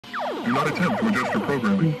Do not attempt to adjust your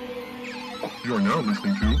programming. You are now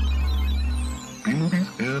listening to B-Movies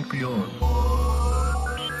and Beyond.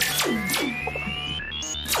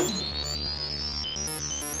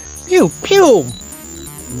 Pew, pew!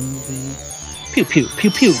 Pew, pew, pew,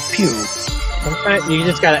 pew, pew. Sometimes you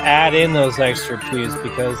just gotta add in those extra pews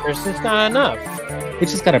because there's just not enough. We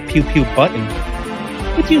just got a pew pew button.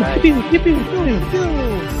 Pew, Right. pew, pew, pew, pew, pew.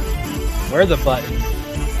 We're the button.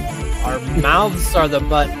 Our mouths are the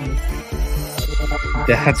button.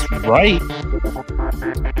 That's right.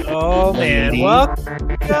 Oh man, Lady.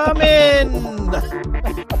 welcome in,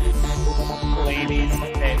 ladies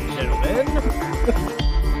and gentlemen.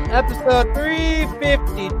 Episode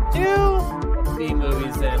 352,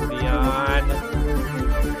 B-Movies and Beyond.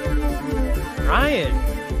 Ryan,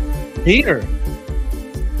 Peter.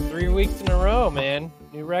 3 weeks in a row, man.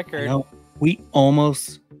 New record. No, I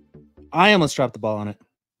almost dropped the ball on it.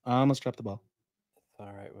 I almost dropped the ball. All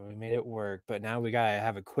right, well, we made it work, but now we gotta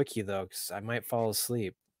have a quickie though, because I might fall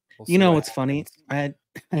asleep. We'll You see know what what's funny? happens.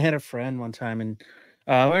 I had a friend one time, and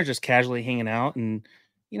we were just casually hanging out, and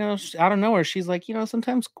out of nowhere, she's like,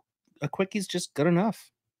 sometimes a quicky's just good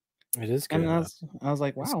enough. It is good And enough. I was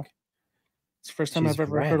like, It's- wow, it's the first time she's I've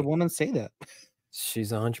ever heard a right. woman say that.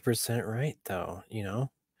 She's 100% right, though. Yeah,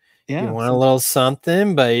 You want a little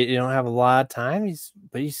something, but you don't have a lot of time.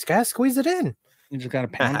 But you just gotta squeeze it in. you just gotta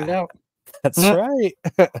pound it out. That's right.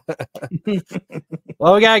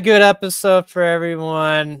 Well, we got a good episode for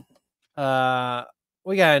everyone.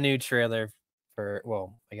 We got a new trailer for,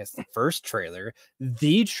 I guess the first trailer,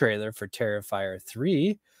 the trailer for Terrifier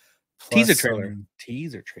 3. Teaser plus trailer. some-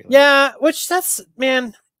 Teaser trailer. Yeah, which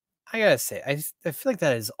man, I gotta say, I feel like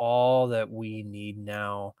that is all that we need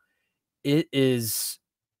now. It is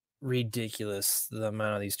ridiculous the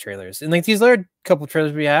amount of these trailers, and like these other couple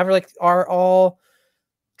trailers we have are all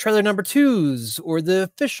trailer number 2s or the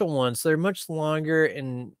official ones. So they're much longer,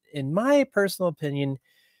 and in my personal opinion,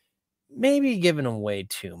 maybe giving away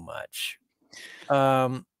too much.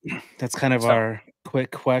 That's kind of So- our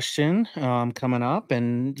quick question coming up.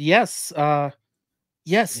 And yes,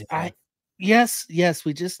 yes, Yeah. yes,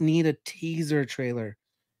 we just need a teaser trailer.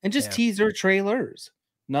 And just Yeah. teaser trailers.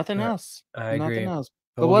 Nothing Yeah, else. I agree. Nothing else.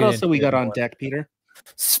 But But we'll what get else do we into it got on more. deck, Peter?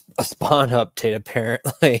 A Spawn update,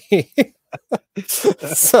 apparently.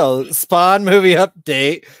 So Spawn movie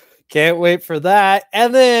update. Can't wait for that.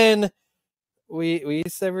 And then we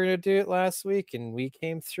said we were gonna do it last week, and we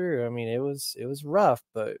came through. I mean, it was rough,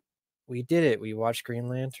 but we did it. We watched Green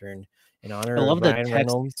Lantern in honor I love of the Ryan text you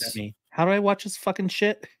Reynolds. sent me. How do I watch this fucking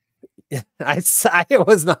shit? I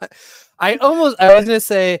was not. I was gonna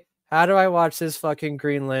say, how do I watch this fucking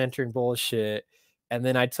Green Lantern bullshit? And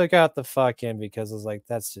then I took out the fucking because I was like,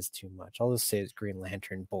 that's just too much. I'll just say it's Green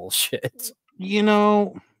Lantern bullshit.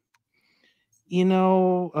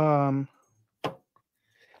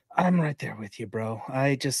 I'm right there with you, bro.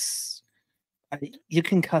 You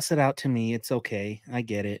can cuss it out to me. It's okay. I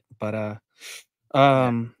get it. But It's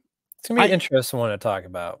gonna be an interesting one to talk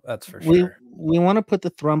about. That's for sure. we want to put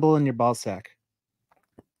the thrumble in your ball sack.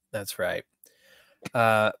 That's right.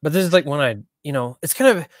 But this is like one it's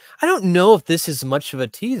kind of, I don't know if this is much of a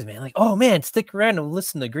tease, man. Like, oh man, stick around and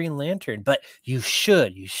listen to Green Lantern, but you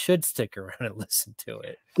should stick around and listen to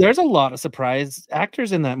it. There's a lot of surprise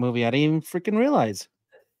actors in that movie. I didn't even freaking realize.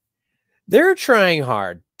 They're trying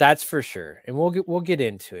hard, that's for sure, and we'll get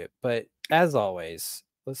into it. But as always,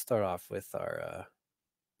 let's start off with our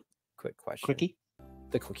quick question. Quickie.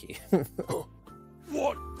 The quickie.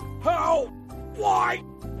 What? How? Why?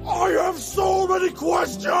 I have so many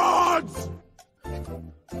questions!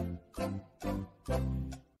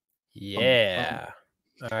 Yeah.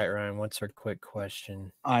 All right, Ryan, what's our quick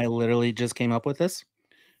question? I literally just came up with this,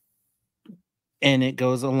 and it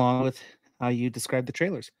goes along with how you described the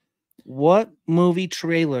trailers. What movie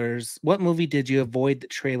did you avoid the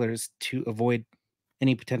trailers to avoid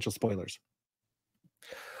any potential spoilers?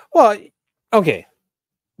 Well, okay.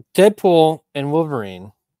 Deadpool and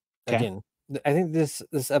Wolverine. Okay. Again, I think this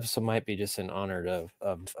episode might be just in honor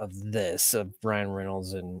of Ryan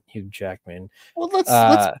Reynolds and Hugh Jackman. Well, let's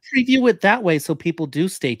preview it that way so people do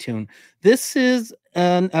stay tuned. This is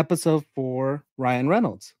an episode for Ryan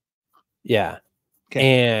Reynolds. Yeah.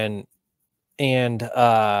 Okay. And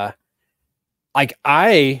like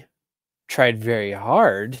I tried very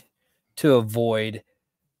hard to avoid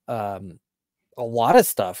a lot of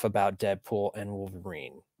stuff about Deadpool and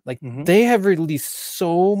Wolverine. Like they have released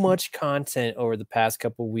so much content over the past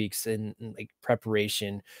couple weeks in like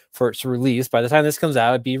preparation for its release. By the time this comes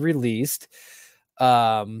out, it'd be released.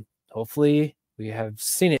 Hopefully we have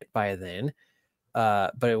seen it by then,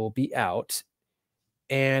 but it will be out.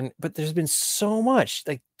 but there's been so much,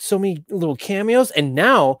 like so many little cameos, and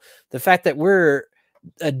now the fact that we're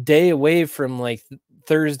a day away from like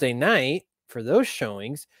Thursday night for those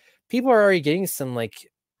showings, people are already getting some like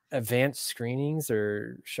advanced screenings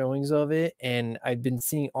or showings of it, and I've been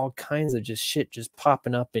seeing all kinds of just shit just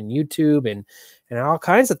popping up in YouTube and all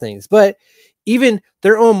kinds of things. But even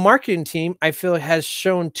their own marketing team, I feel, has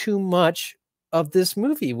shown too much of this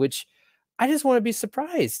movie, which I just want to be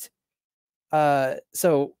surprised.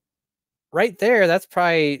 So right there, that's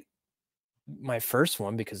probably my first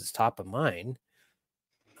one because it's top of mind.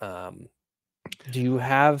 Do you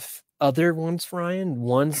have other ones, Ryan?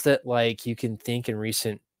 Ones that like you can think in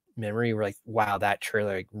recent memory were like, wow, that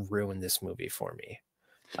trailer like ruined this movie for me.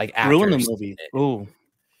 Like after Ruin the movie. Oh,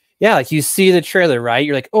 yeah, like you see the trailer, right?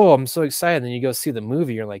 You're like, oh, I'm so excited. Then you go see the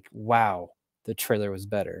movie, you're like, wow, the trailer was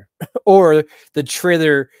better. Or the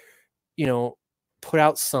trailer, put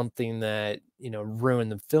out something that,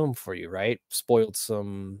 ruined the film for you, right? Spoiled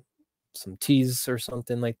some tease or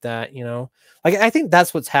something like that, Like I think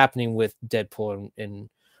that's what's happening with Deadpool and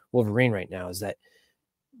Wolverine right now, is that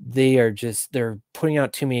they're putting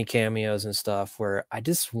out too many cameos and stuff where I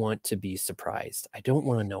just want to be surprised. I don't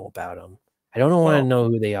want to know about them. I don't want to know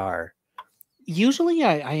who they are. Usually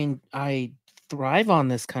I thrive on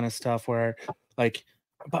this kind of stuff where like,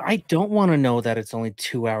 but I don't want to know that it's only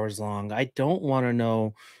 2 hours long. I don't want to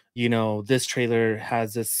know, this trailer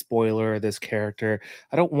has this spoiler, this character.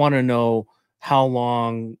 I don't want to know how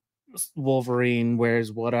long Wolverine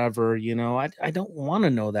wears whatever, I don't want to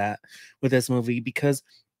know that with this movie because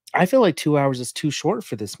I feel like 2 hours is too short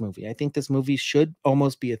for this movie. I think this movie should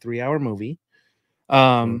almost be a 3-hour movie.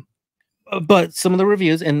 But some of the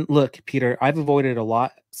reviews, and look, Peter, I've avoided a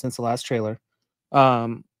lot since the last trailer.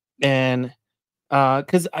 And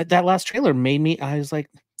because that last trailer made me, I was like,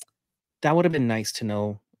 that would have been nice to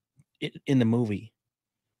know in the movie.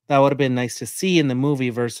 That would have been nice to see in the movie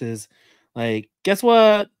versus like, guess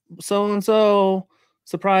what? So and so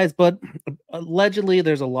surprise. But allegedly,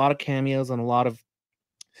 there's a lot of cameos and a lot of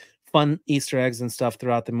fun Easter eggs and stuff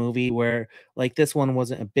throughout the movie where like this one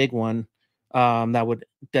wasn't a big one that would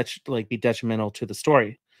be detrimental to the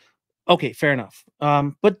story. Okay, fair enough.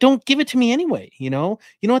 But don't give it to me anyway, You know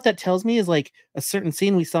what that tells me is like a certain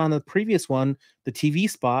scene we saw in the previous one, the TV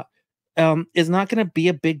spot, is not going to be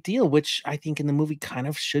a big deal, which I think in the movie kind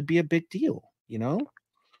of should be a big deal,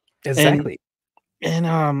 Exactly. And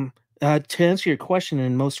to answer your question,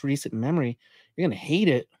 in most recent memory, you're going to hate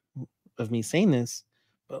it of me saying this,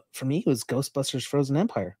 but for me, it was Ghostbusters Frozen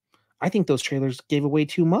Empire. I think those trailers gave away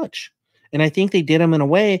too much. And I think they did them in a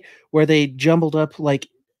way where they jumbled up like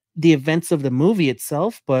the events of the movie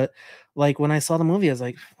itself. But like when I saw the movie, I was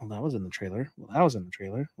like, well, that was in the trailer. Well, that was in the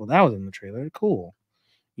trailer. Well, that was in the trailer. Cool.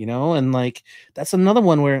 And like that's another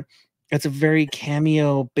one where it's a very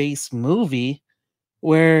cameo based movie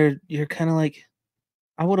where you're kind of like,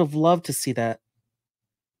 I would have loved to see that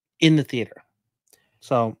in the theater.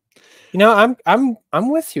 So I'm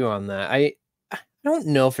with you on that. I don't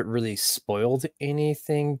know if it really spoiled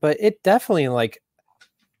anything, but it definitely like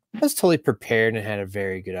I was totally prepared and had a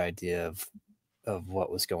very good idea of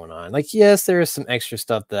what was going on. Like, yes, there was some extra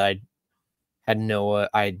stuff that I had no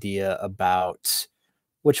idea about,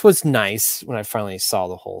 which was nice when I finally saw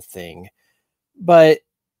the whole thing. But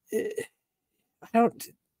I don't.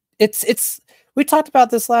 It's. We talked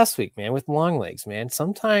about this last week, man, with Long Legs, man.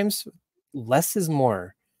 Sometimes less is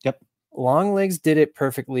more. Yep. Long Legs did it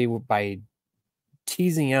perfectly by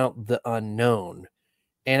teasing out the unknown.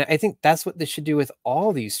 And I think that's what they should do with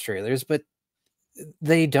all these trailers, but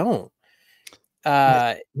they don't.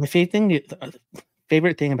 My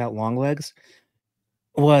favorite thing about Long Legs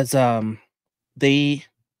was they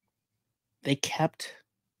kept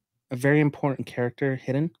a very important character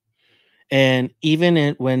hidden. And even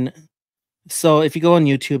if you go on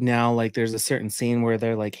YouTube now, like there's a certain scene where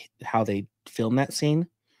they're like how they filmed that scene.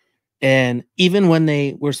 And even when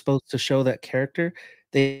they were supposed to show that character,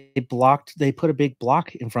 they put a big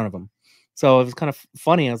block in front of them. So it was kind of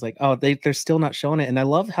funny. I was like, oh, they're still not showing it. And I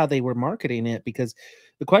love how they were marketing it because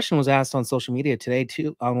the question was asked on social media today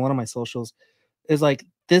too, on one of my socials, is like,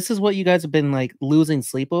 this is what you guys have been like losing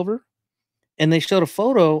sleep over. And they showed a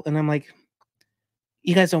photo and I'm like,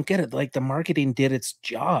 you guys don't get it. Like the marketing did its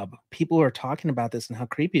job. People are talking about this and how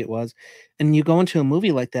creepy it was. And you go into a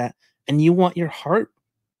movie like that and you want your heart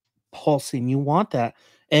pulsing. You want that.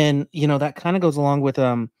 And that kind of goes along with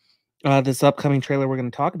this upcoming trailer we're going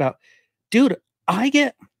to talk about. Dude, I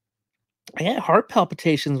get heart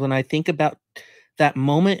palpitations when I think about that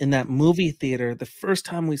moment in that movie theater, the first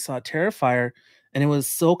time we saw Terrifier, and it was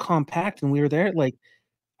so compact and we were there. Like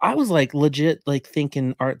I was like legit like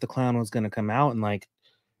thinking Art the Clown was going to come out and like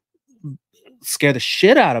scare the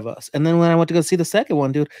shit out of us. And then when I went to go see the second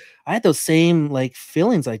one, dude, I had those same like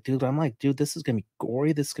feelings. Like, dude, I'm like, dude, this is gonna be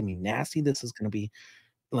gory. This is gonna be nasty. This is gonna be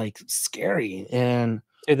like scary. And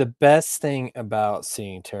Dude, the best thing about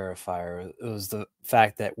seeing Terrifier was the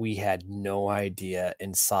fact that we had no idea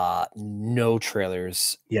and saw no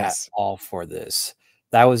trailers at all for this.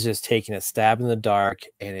 That was just taking a stab in the dark,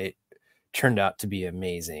 and it turned out to be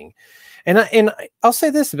amazing. And I'll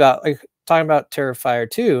say this about like talking about Terrifier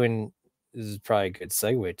 2, and this is probably a good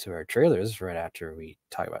segue to our trailers right after we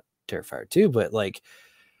talk about Terrifier 2, but like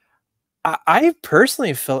I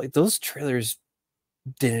personally felt like those trailers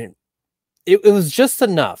didn't. It was just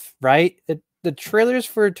enough, right? The trailers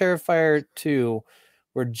for Terrifier 2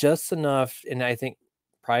 were just enough, and I think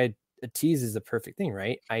probably a tease is the perfect thing,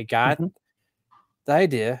 right? I got the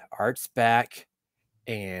idea. Art's back,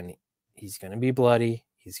 and he's gonna be bloody.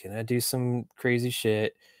 He's gonna do some crazy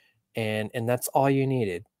shit, and that's all you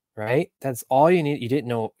needed, right? That's all you need. You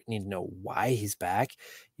didn't need to know why he's back.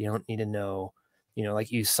 You don't need to know,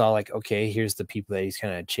 like you saw, like, okay, here's the people that he's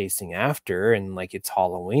kind of chasing after, and like it's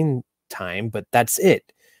Halloween time, but that's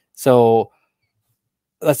it. So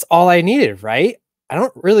that's all I needed, right? I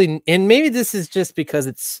don't really, and maybe this is just because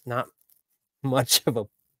it's not much of a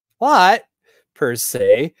plot per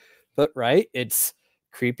se, but right, it's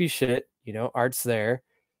creepy shit. Art's there.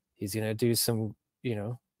 He's gonna do some,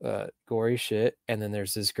 gory shit, and then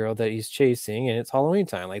there's this girl that he's chasing, and it's Halloween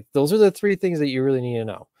time. Like, those are the three things that you really need to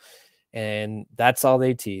know, and that's all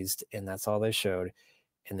they teased, and that's all they showed,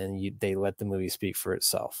 and then they let the movie speak for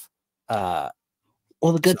itself. Well,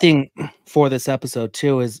 the good thing for this episode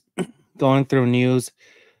too is going through news.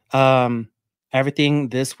 Everything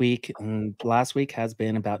this week and last week has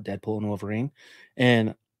been about Deadpool and Wolverine,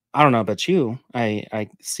 and I don't know about you. I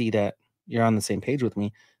see that you're on the same page with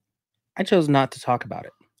me. I chose not to talk about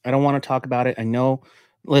it. I don't want to talk about it. I know.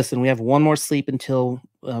 Listen, we have one more sleep until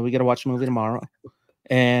we got to watch the movie tomorrow,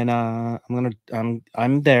 and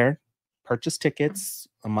I'm there. Purchase tickets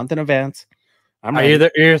a month in advance. Are you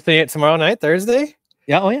there? You're seeing it tomorrow night, Thursday?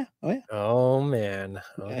 Yeah. Oh yeah. Oh yeah. Oh man.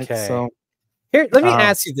 Okay. So here, let me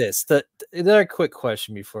ask you this. Another quick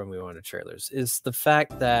question before we move on to trailers is the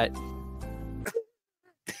fact that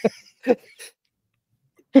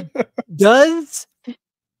does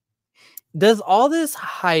all this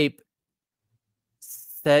hype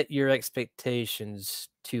set your expectations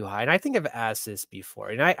too high? And I think I've asked this before,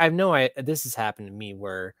 and I know this has happened to me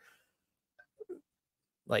where,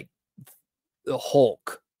 like, the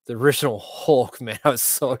Hulk, the original Hulk, man, I was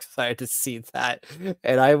so excited to see that,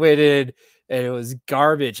 and I went in and it was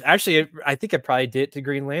garbage. Actually, I think I probably did it to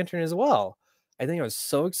Green Lantern as well. I think I was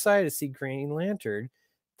so excited to see Green Lantern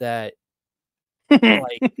that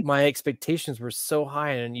like my expectations were so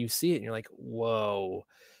high, and you see it and you're like, whoa.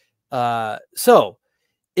 So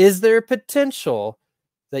is there potential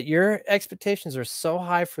that your expectations are so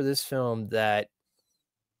high for this film that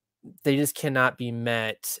they just cannot be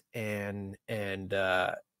met, and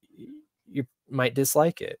you might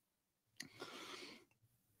dislike it?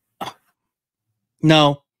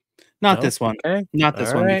 No, not this one. Okay. Not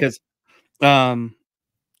this one, because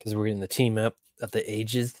we're getting the team up of the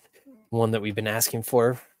ages, one that we've been asking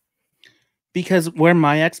for. Because where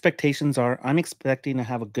my expectations are, I'm expecting to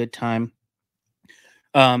have a good time.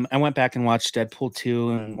 I went back and watched Deadpool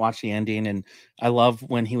 2 and watched the ending, and I love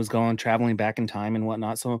when he was traveling back in time and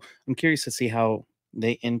whatnot. So I'm curious to see how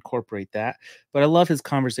they incorporate that. But I love his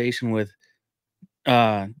conversation with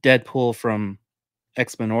Deadpool from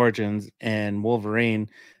X-Men Origins and Wolverine,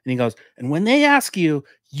 and he goes, and when they ask you,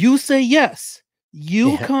 you say yes,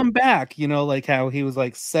 you come back, like how he was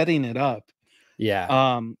like setting it up.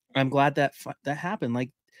 I'm glad that happened.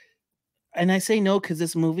 Like, and I say no because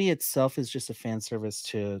this movie itself is just a fan service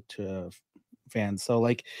to fans. So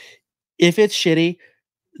like, if it's shitty,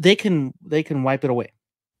 they can wipe it away.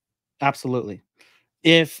 Absolutely.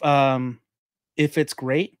 If it's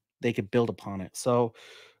great, they could build upon it. So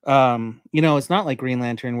it's not like Green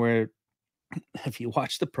Lantern, where if you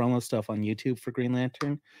watch the promo stuff on YouTube for Green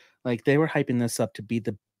Lantern, like, they were hyping this up to be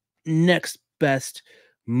the next best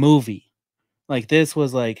movie. Like, this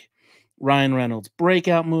was like Ryan Reynolds'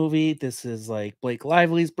 breakout movie. This is like Blake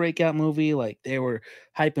Lively's breakout movie. Like, they were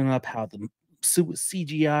hyping up how the suit was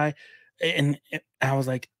CGI. And I was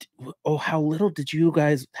like, oh, how naive that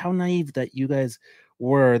you guys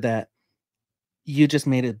were, that you just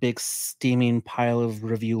made a big steaming pile of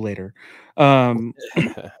review later.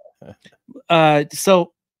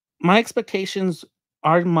 So my expectations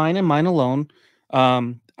are mine and mine alone.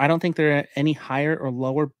 I don't think they're any higher or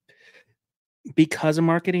lower because of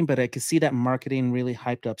marketing, but I could see that marketing really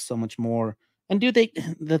hyped up so much more. And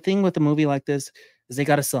the thing with a movie like this is they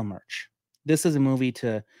got to sell merch. This is a movie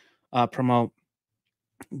to promote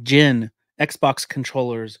gin, Xbox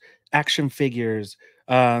controllers, action figures,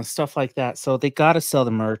 stuff like that. So they got to sell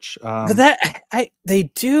the merch. But that they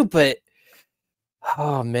do, but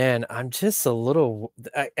oh man, I'm just a little.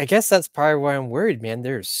 I guess that's probably why I'm worried, man.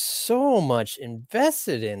 There's so much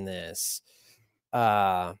invested in this,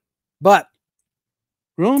 but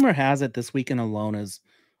rumor has it this weekend alone is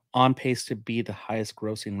on pace to be the highest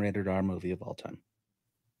grossing rated R movie of all time.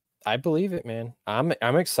 I believe it, man. I'm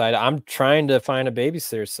excited. I'm trying to find a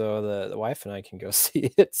babysitter so the wife and I can go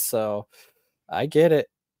see it. So I get it.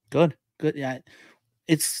 Good. Yeah,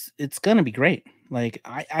 it's gonna be great. Like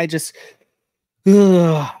I just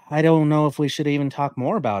I don't know if we should even talk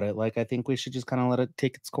more about it. Like I think we should just kind of let it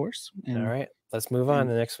take its course. All right, let's move on.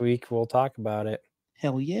 The next week we'll talk about it.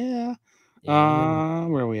 Hell yeah. Yeah.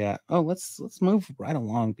 Where are we at? Oh, let's move right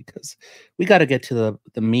along because we got to get to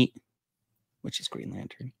the meat, which is Green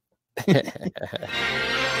Lantern.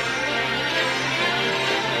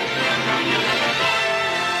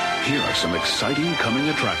 Here are some exciting coming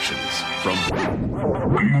attractions from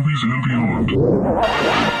B-movies and beyond.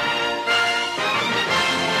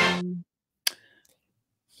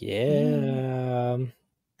 Yeah.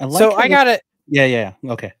 I got it. Yeah.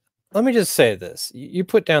 Okay. Let me just say this. You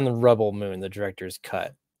put down the Rebel Moon, the director's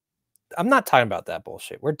cut. I'm not talking about that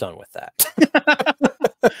bullshit. We're done with that.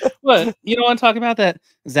 What? You don't want to talk about that?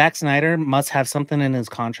 Zack Snyder must have something in his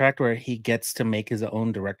contract where he gets to make his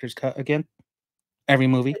own director's cut again. Every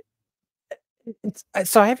movie.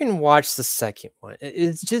 So I haven't watched the second one.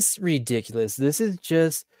 It's just ridiculous. This is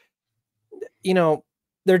just,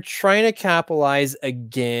 they're trying to capitalize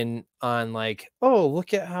again on like, oh,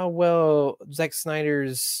 look at how well Zack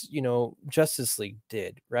Snyder's, Justice League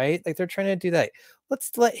did, right? Like they're trying to do that.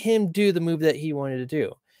 Let's let him do the movie that he wanted to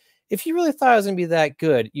do. If you really thought it was going to be that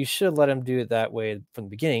good, you should have let him do it that way from the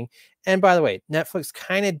beginning. And by the way, Netflix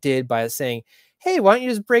kind of did by saying, hey, why don't you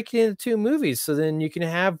just break it into 2 movies so then you can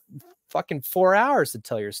have fucking 4 hours to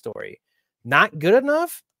tell your story. Not good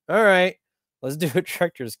enough? All right, let's do a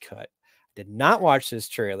director's cut. Did not watch this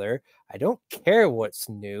trailer. I don't care what's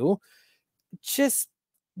new. Just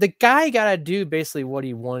the guy got to do basically what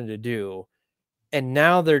he wanted to do. And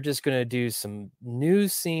now they're just going to do some new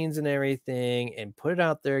scenes and everything and put it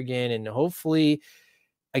out there again. And hopefully,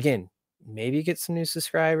 again, maybe get some new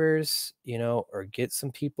subscribers, or get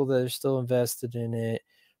some people that are still invested in it.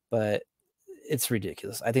 But it's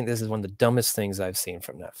ridiculous. I think this is one of the dumbest things I've seen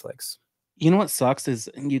from Netflix. You know what sucks is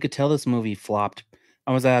you could tell this movie flopped.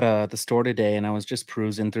 I was at the store today and I was just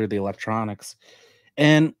perusing through the electronics,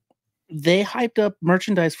 and they hyped up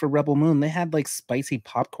merchandise for Rebel Moon. They had like spicy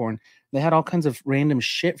popcorn. They had all kinds of random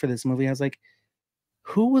shit for this movie. I was like,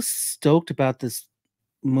 who was stoked about this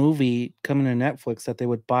movie coming to Netflix that they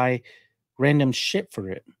would buy random shit for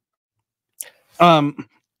it?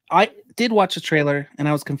 I did watch the trailer and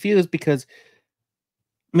I was confused because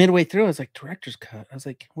midway through, I was like, director's cut. I was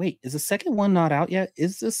like, wait, is the second one not out yet?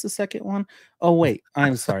 Is this the second one? Oh, wait,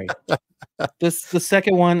 I'm sorry. The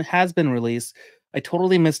second one has been released. I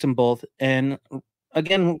totally missed them both. And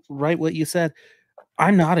again, right what you said,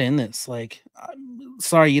 I'm not in this. Like,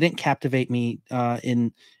 sorry, you didn't captivate me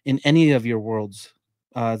in any of your worlds,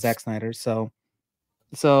 Zack Snyder. So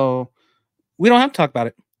we don't have to talk about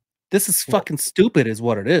it. This is fucking stupid is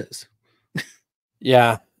what it is.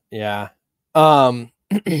 Yeah.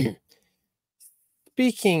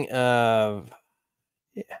 Speaking of,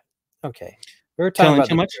 okay, we were talking about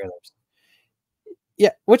too much. Trailers.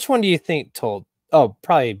 Yeah, which one do you think told? Oh,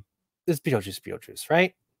 probably this Beetlejuice,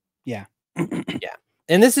 right? Yeah, yeah.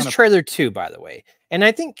 And this is trailer 2, by the way. And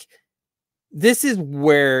I think this is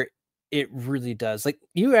where it really does. Like,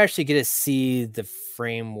 you actually get to see the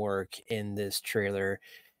framework in this trailer.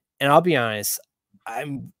 And I'll be honest,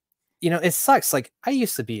 it sucks. Like, I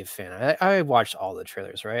used to be a fan. I watched all the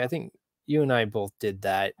trailers, right? I think you and I both did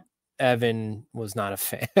that. Evan was not a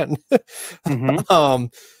fan. Mm-hmm.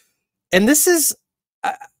 And this is,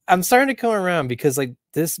 I'm starting to come around because like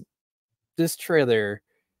this trailer,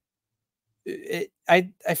 I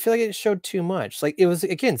feel like it showed too much. Like it was,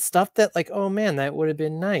 again, stuff that like, oh man, that would have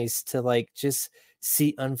been nice to like just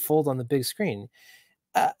see unfold on the big screen.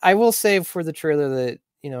 I will say for the trailer that,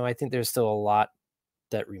 I think there's still a lot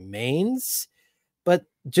that remains, but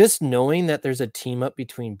just knowing that there's a team up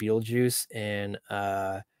between Beetlejuice and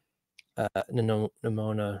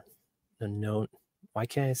Nimona, why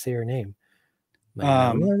can't I say her name?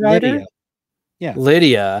 Lydia. Yeah,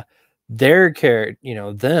 Lydia, their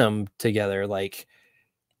character, them together, like,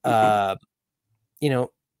 that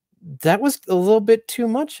was a little bit too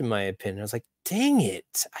much in my opinion. I was like, dang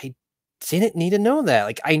it, I didn't need to know that.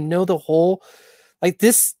 Like, I know the whole Like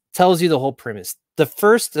this tells you the whole premise. The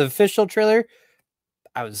first official trailer,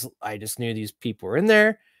 I just knew these people were in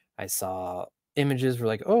there. I saw images, were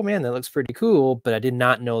like, oh man, that looks pretty cool, but I did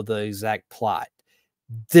not know the exact plot.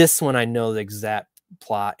 This one I know the exact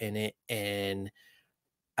plot in it, and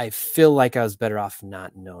I feel like I was better off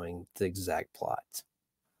not knowing the exact plot.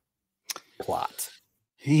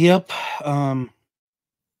 Yep.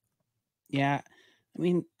 Yeah. I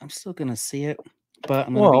mean, I'm still gonna see it, but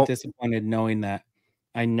I'm gonna be disappointed knowing that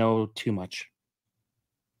I know too much.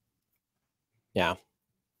 Yeah.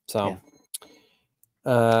 So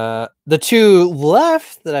the two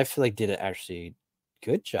left that I feel like did an actually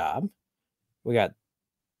good job. We got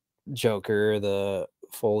Joker, the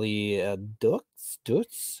Folie A Deux, Folie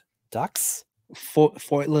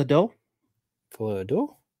A Deux, Folie A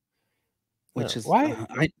Deux, which is why?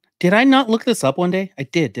 Did I not look this up one day? I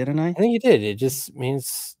did, didn't I? I think you did. It just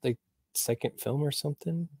means like second film or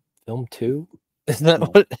something. Film 2. Isn't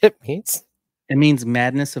that what it means? It means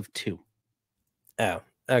madness of 2. Oh,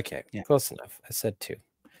 okay. Yeah. Close enough. I said 2.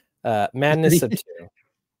 Madness of 2.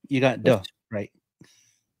 You got duh, right?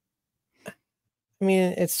 I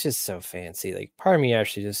mean, it's just so fancy. Like, part of me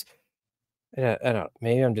actually just, I don't.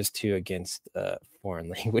 Maybe I'm just too against foreign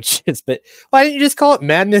languages. But why didn't you just call it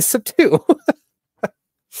Madness of 2?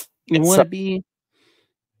 It wouldn't be.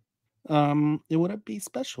 It wouldn't be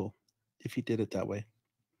special if you did it that way.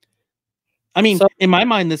 I mean, in my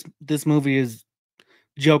mind, this movie is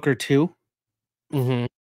Joker 2. Mm-hmm.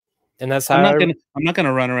 And that's how I'm not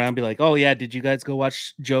gonna run around and be like, oh yeah, did you guys go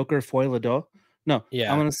watch Joker Folie A Deux? No,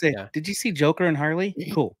 yeah, I'm gonna say, did you see Joker and Harley?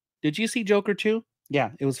 Cool. Did you see Joker 2?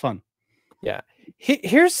 Yeah, it was fun. Yeah.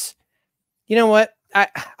 Here's, you know what?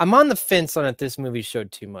 I'm on the fence on it. This movie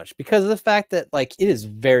showed too much because of the fact that like it is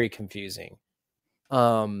very confusing.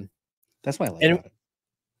 That's why I like it.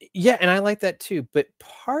 Yeah, and I like that too. But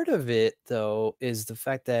part of it though is the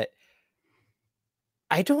fact that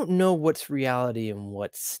I don't know what's reality and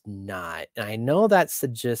what's not. And I know that's the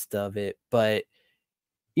gist of it, but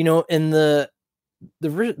you know, in the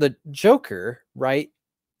Joker, right?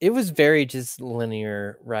 It was very just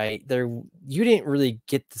linear, right? There you didn't really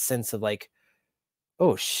get the sense of like,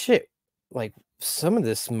 oh shit, like some of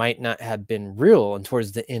this might not have been real and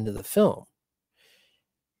towards the end of the film.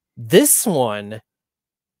 This one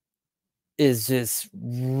is just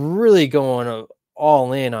really going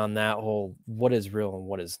all in on that whole what is real and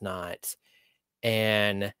what is not.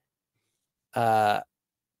 And like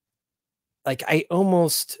I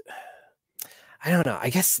don't know. I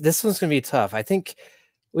guess this one's gonna be tough. I think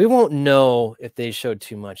we won't know if they showed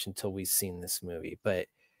too much until we've seen this movie, but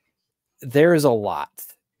there is a lot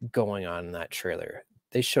going on in that trailer.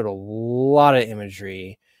 They showed a lot of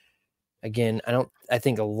imagery. Again, I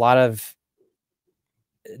think a lot of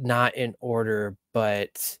not in order,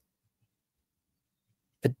 but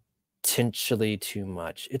potentially too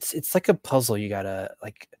much. It's like a puzzle you gotta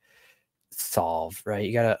like solve, right?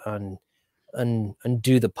 You gotta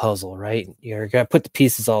undo the puzzle, right? You're gonna put the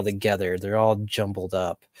pieces all together. They're all jumbled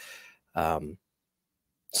up.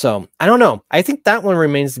 So I don't know. I think that one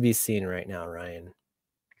remains to be seen right now, Ryan.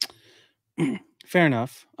 Fair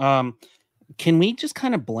enough. Can we just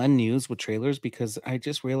kind of blend news with trailers? Because I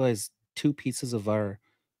just realized 2 pieces of our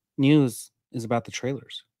news is about the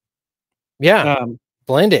trailers. Yeah.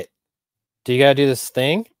 Blend it. Do you gotta do this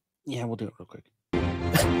thing? Yeah, we'll do it real quick.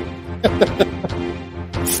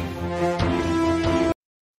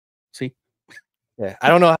 See? Yeah. I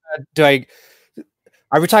don't know.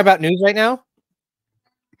 Are we talking about news right now?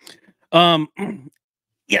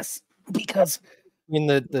 Yes, because I mean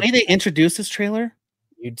the way they introduced this trailer,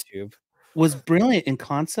 YouTube, was brilliant in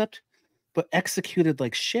concept, but executed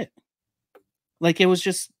like shit. Like it was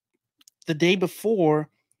just the day before,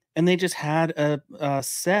 and they just had a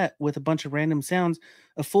set with a bunch of random sounds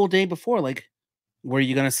a full day before. Like, were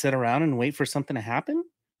you gonna sit around and wait for something to happen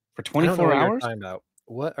for 24 hours?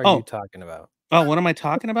 What are you talking about? Oh, what am I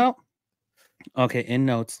talking about? Okay, in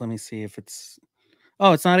notes, let me see if it's.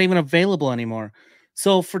 Oh, it's not even available anymore.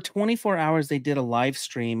 So for 24 hours, they did a live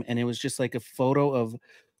stream, and it was just like a photo of,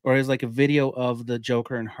 or it was like a video of the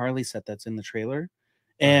Joker and Harley set that's in the trailer.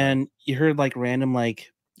 And you heard like random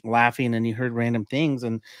like laughing, and you heard random things,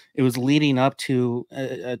 and it was leading up to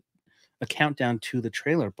a countdown to the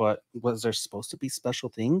trailer. But was there supposed to be special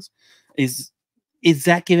things? Is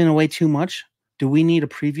that giving away too much? Do we need a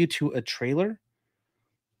preview to a trailer?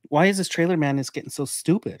 Why is this trailer madness getting so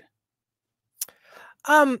stupid?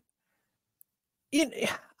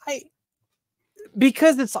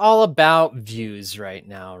 Because it's all about views right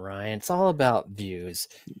now, Ryan. It's all about views.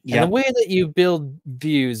 Yeah. And the way that you build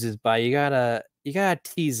views is by you gotta you gotta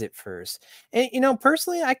tease it first. And you know,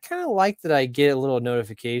 personally, I kind of like that I get a little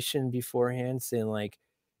notification beforehand saying like,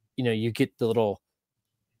 you know, you get the little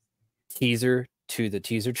teaser to the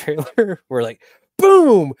teaser trailer where like,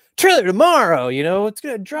 boom, trailer tomorrow, you know, it's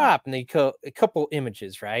gonna drop, and they a couple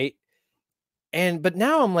images, right? But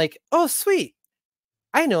now I'm like, oh sweet,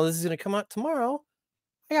 I know this is gonna come out tomorrow.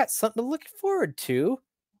 I got something to look forward to,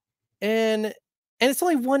 and it's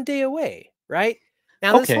only one day away, right?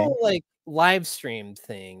 Now this Okay. whole like live stream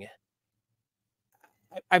thing,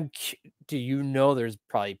 do you know there's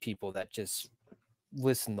probably people that just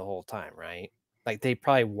listen the whole time, right? Like they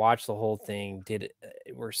probably watched the whole thing,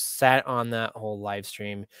 were sat on that whole live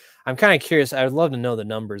stream. I'm kind of curious. I would love to know the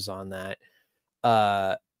numbers on that.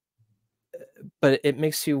 But it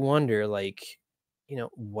makes you wonder, like, you know,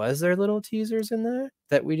 was there little teasers in there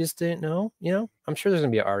that we just didn't know? You know, I'm sure there's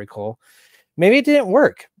gonna be an article. Maybe it didn't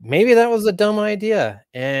work. Maybe that was a dumb idea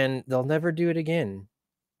and they'll never do it again.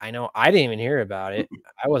 I know I didn't even hear about it.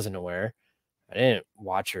 I wasn't aware. I didn't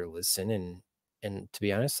watch or listen, and to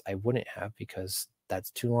be honest, I wouldn't have, because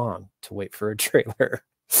that's too long to wait for a trailer.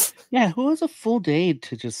 Yeah, who has a full day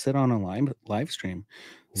to just sit on a live stream?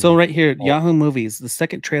 So right here, Yahoo Movies, the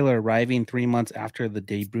second trailer arriving 3 months after the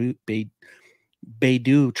debut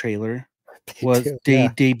trailer was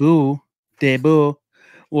debut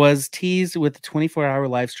was teased with the 24-hour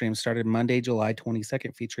live stream started Monday, July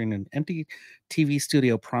 22nd, featuring an empty TV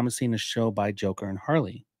studio promising a show by Joker and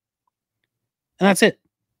Harley. And that's it.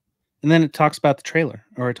 And then it talks about the trailer,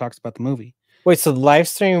 or it talks about the movie. Wait, so the live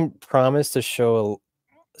stream promised to show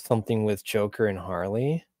something with Joker and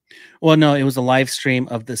Harley? Well, no, it was a live stream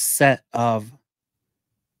of the set of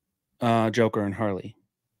Joker and Harley.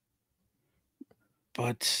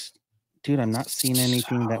 But, dude, I'm not seeing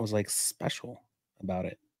anything that was like special about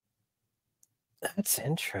it. That's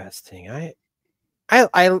interesting. If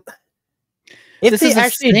they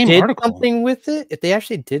actually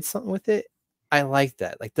did something with it, I like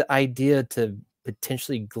that. Like the idea to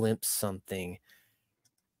potentially glimpse something.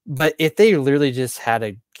 But if they literally just had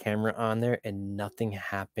a camera on there and nothing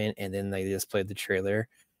happened, and then they just played the trailer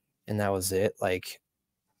and that was it, like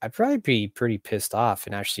I'd probably be pretty pissed off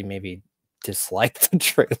and actually maybe dislike the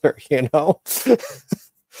trailer, you know?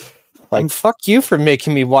 Like, fuck you for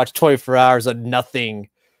making me watch 24 hours of nothing.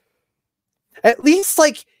 At least,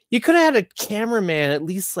 like, you could have had a cameraman, at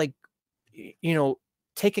least, like, you know,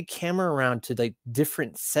 take a camera around to, like,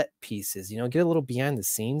 different set pieces, you know, get a little behind the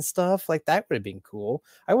scenes stuff. Like, that would have been cool.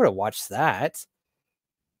 I would have watched that.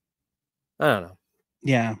 I don't know.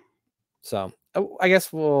 Yeah. So, I guess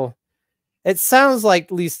it sounds like,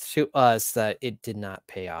 at least to us, that it did not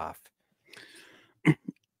pay off.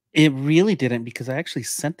 It really didn't, because I actually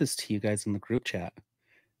sent this to you guys in the group chat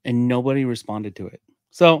and nobody responded to it.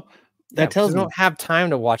 So that tells me you don't have time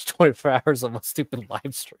to watch 24 hours of a stupid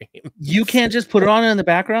live stream. You can't just put it on in the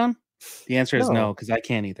background? The answer is no, because I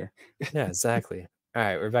can't either. Yeah, exactly. All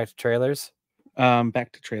right, we're back to trailers.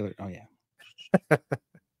 Back to trailer. Oh yeah.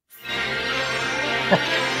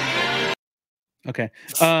 Okay.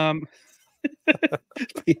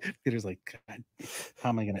 Peter's like, God, how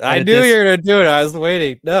am I gonna? I knew you were gonna do it. I was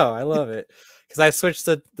waiting. No, I love it because I switched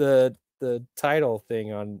the title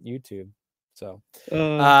thing on YouTube. So,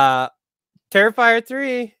 Terrifier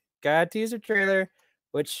 3 got a teaser trailer,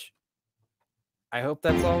 which I hope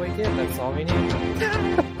that's all we get. That's all we need.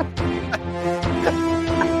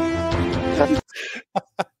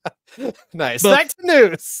 Nice. Back to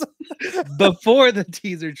news. Before the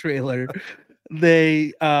teaser trailer,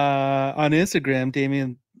 they on Instagram,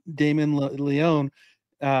 Damien Leone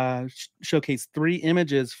showcased 3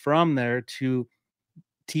 images from there to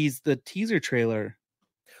tease the teaser trailer.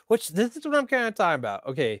 Which this is what I'm kind of talking about.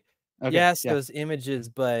 Okay. Yes, those images,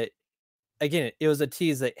 but again, it was a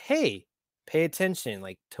tease that, hey, pay attention,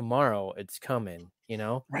 like tomorrow it's coming, you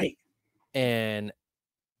know? Right. And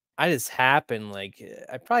I just happened, like,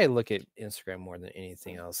 I probably look at Instagram more than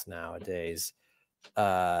anything else nowadays.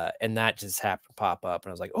 And that just happened to pop up, and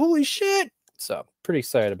I was like, holy shit. So pretty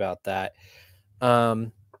excited about that.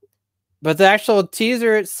 But the actual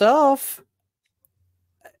teaser itself,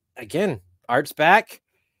 again, art's back.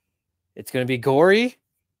 It's going to be gory.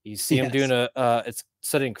 You see him doing it's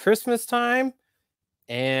set in Christmas time,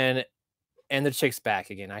 and the chick's back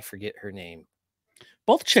again. I forget her name.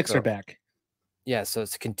 Both chicks are back. Yeah, so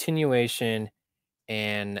it's a continuation,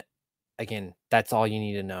 and again, that's all you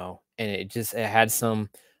need to know. And it had a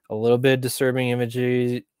little bit of disturbing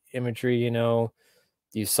imagery, you know.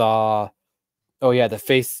 You saw, the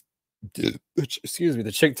face, excuse me,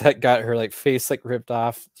 the chick that got her like face like ripped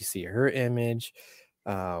off. You see her image.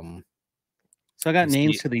 So I got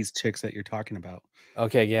names to these chicks that you're talking about.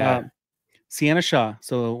 Okay, yeah. Sienna Shaw,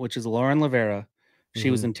 which is Lauren Lavera.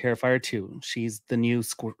 She was Mhm. in Terrifier 2. She's the new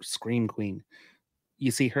Scream Queen.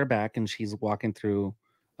 You see her back, and she's walking through,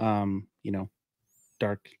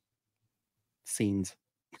 dark scenes.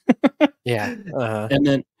 Yeah.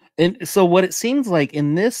 Uh-huh. And so what it seems like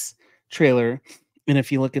in this trailer, and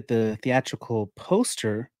if you look at the theatrical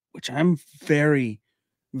poster, which I'm very,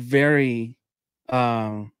 very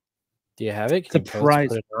Do you have it? Can you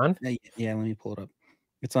surprised. put it on? Yeah, let me pull it up.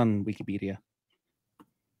 It's on Wikipedia.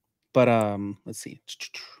 But let's see.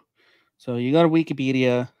 So you go to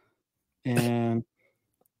Wikipedia and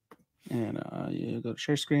you go to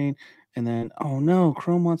share screen, and then oh no,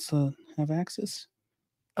 Chrome wants to have access.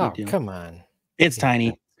 You Oh, do. come on. It's Yeah.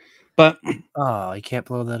 tiny, but Oh, you can't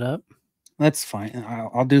blow that up? that's fine.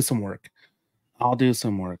 I'll do some work.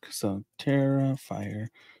 So Terrifier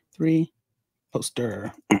 3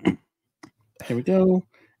 poster. Here we go.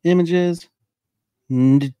 Images.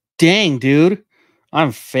 Dang, dude.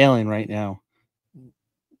 I'm failing right now.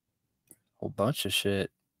 Whole bunch of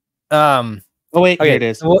shit. Oh wait, Okay. here it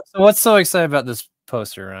is. So what's so exciting about this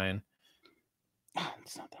poster, Ryan?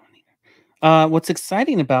 It's not that one either. What's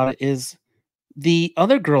exciting about it is the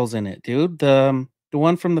other girls in it, dude. The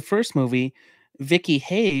one from the first movie, Vicky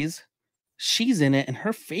Hayes, she's in it, and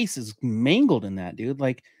her face is mangled in that, dude.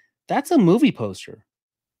 Like, that's a movie poster.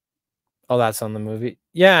 Oh, that's on the movie.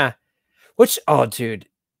 Yeah. Which, oh, dude,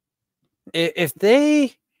 if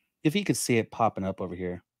you could see it popping up over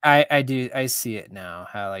here. I do, I see it now.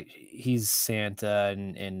 How like he's Santa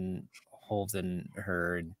and holding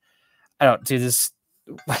her, and I don't do this.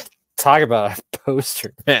 Talk about a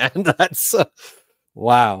poster, man. That's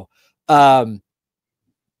wow.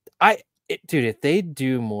 Dude, if they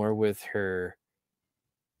do more with her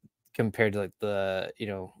compared to like the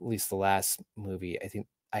at least the last movie, I think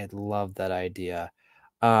I love that idea.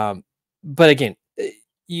 But again,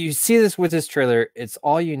 you see this with this trailer, it's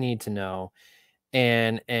all you need to know,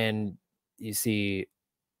 and you see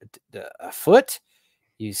a foot,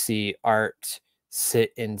 you see Art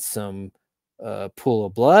sit in some pool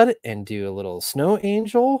of blood and do a little snow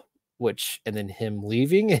angel, and then him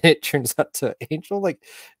leaving, and it turns out to angel. Like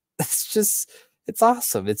it's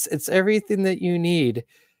awesome. It's everything that you need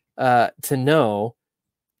to know.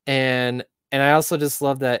 And I also just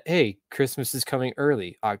love that, hey, Christmas is coming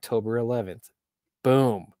early, October 11th.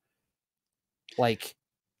 Boom. Like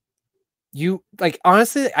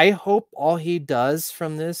honestly, I hope all he does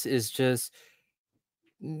from this is just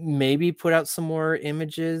maybe put out some more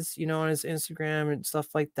images, on his Instagram and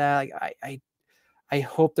stuff like that. Like I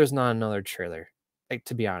hope there's not another trailer, like,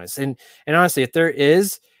 to be honest. And honestly, if there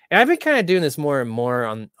is, and I've been kind of doing this more and more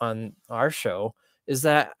on our show, is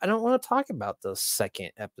that I don't want to talk about those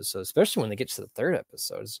second episodes, especially when they get to the third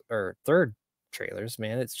episodes or third trailers,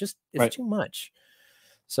 man. It's Right. too much.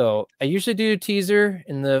 So I usually do a teaser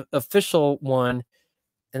in the official one,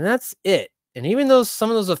 and that's it. And even some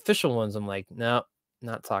of those official ones, I'm like, no,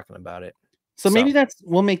 not talking about it. So maybe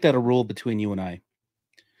we'll make that a rule between you and I.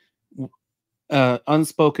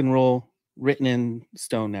 Unspoken rule written in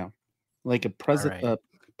stone now, like a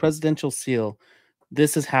presidential seal.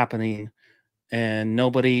 This is happening, and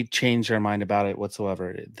nobody changed our mind about it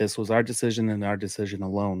whatsoever. This was our decision and our decision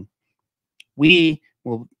alone. We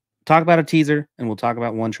will talk about a teaser and we'll talk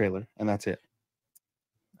about one trailer, and that's it.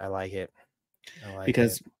 I like it.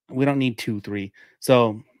 Because we don't need 2, 3.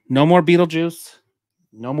 So no more Beetlejuice,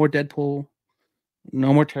 no more Deadpool,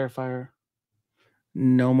 no more Terrifier,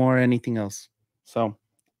 no more anything else. So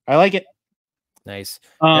I like it. Nice.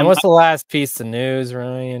 And what's the last piece of news,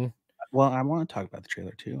 Ryan? Well, I want to talk about the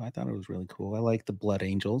trailer too. I thought it was really cool. I like the Blood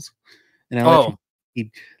Angels, and I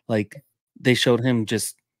like they showed him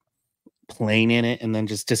just playing in it and then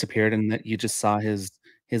just disappeared, and that you just saw his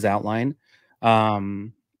outline.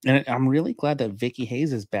 And I'm really glad that Vicky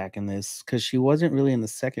Hayes is back in this, because she wasn't really in the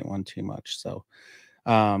second one too much. So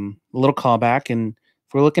a little callback. And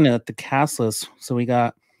if we're looking at the cast list, so we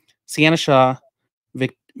got Sienna Shaw,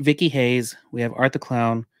 Vicky Hayes, we have Art the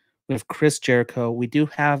Clown, we have Chris Jericho, we do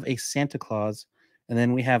have a Santa Claus, and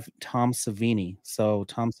then we have Tom Savini. So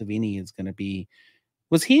Tom Savini is going to be,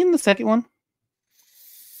 was he in the second one?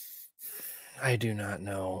 I do not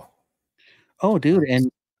know. Oh, dude, and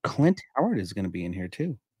Clint Howard is going to be in here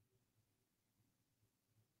too.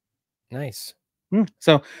 Nice.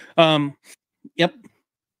 So, yep.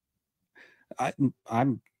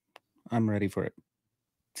 I'm ready for it.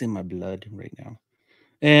 It's in my blood right now.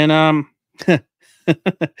 And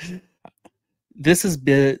this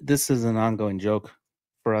is an ongoing joke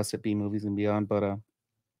for us at B Movies and Beyond, but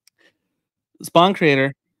Spawn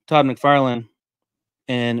creator Todd McFarlane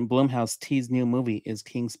and Blumhouse teased new movie is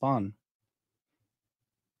King Spawn.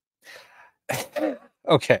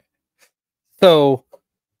 Okay. So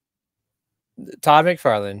Todd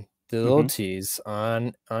McFarlane did a little Mhm. tease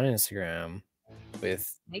on Instagram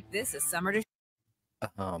with Make this a summer to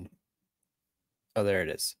oh, there it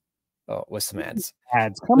is. Oh, with some ads.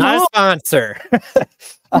 Ads. Come Not a on. sponsor.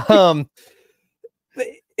 But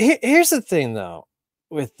here's the thing though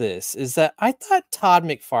with this is that I thought Todd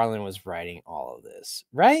McFarlane was writing all of this,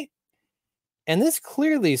 right? And this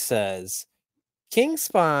clearly says King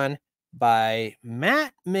Spawn by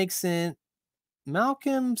Matt Mixon,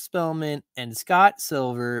 Malcolm Spellman, and Scott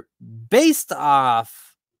Silver, based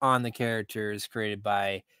off on the characters created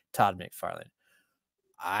by Todd McFarlane.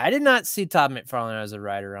 I did not see Todd McFarlane as a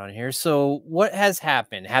writer on here. So what has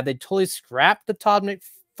happened? Have they totally scrapped the Todd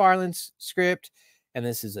McFarlane script and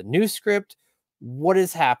this is a new script? What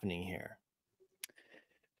is happening here?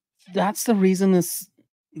 That's the reason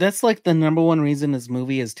that's like the number one reason this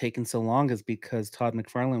movie has taken so long is because Todd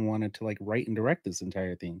McFarlane wanted to like write and direct this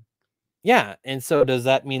entire thing. Yeah. And so does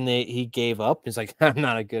that mean that he gave up? He's like, I'm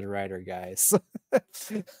not a good writer, guys.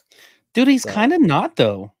 Dude, he's So- kind of not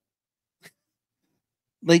though.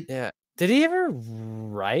 Like, Yeah. Did he ever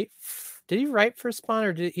write? Did he write for Spawn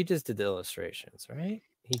or did he just did the illustrations, right?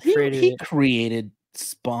 He created he it, created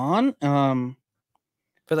Spawn.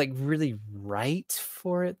 but like really write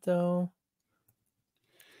for it though.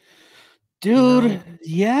 Dude, No.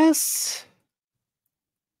 yes.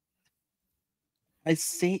 I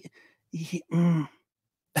see.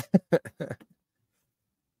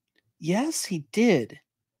 Yes, he did.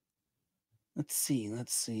 Let's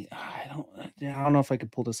see. I don't know if I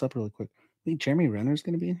could pull this up really quick. I think Jeremy Renner's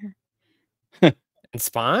going to be in here. And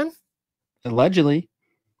Spawn? Allegedly,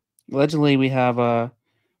 we have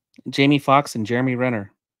Jamie Foxx and Jeremy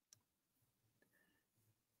Renner.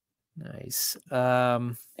 Nice.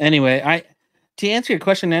 Anyway, to answer your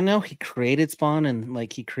question, I know he created Spawn and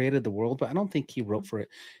like he created the world, but I don't think he wrote for it.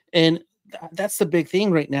 And that's the big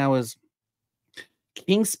thing right now is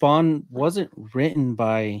King Spawn wasn't written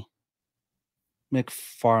by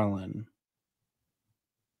McFarlane.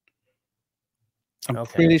 I'm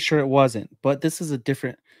Okay. pretty sure it wasn't, but this is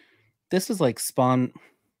like Spawn.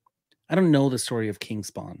 I don't know the story of King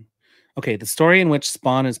Spawn. Okay, the story in which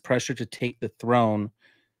Spawn is pressured to take the throne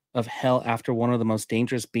of hell after one of the most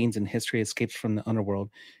dangerous beings in history escapes from the underworld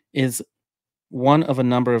is one of a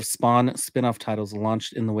number of Spawn spin-off titles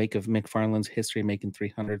launched in the wake of McFarlane's history-making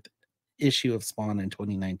 300th issue of Spawn in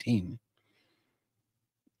 2019.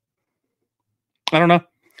 I don't know.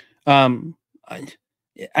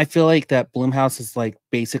 I feel like that Blumhouse is like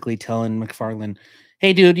basically telling McFarlane,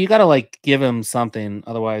 "Hey, dude, you gotta like give him something,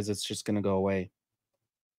 otherwise it's just gonna go away."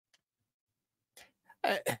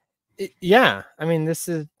 Yeah, I mean,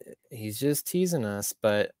 he's just teasing us,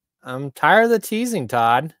 but I'm tired of the teasing,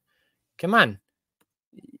 Todd. Come on,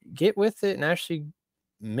 get with it and actually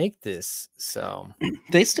make this. So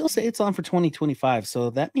They still say it's on for 2025, so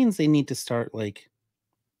that means they need to start like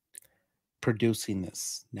producing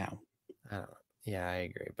this now. I don't know. Yeah, I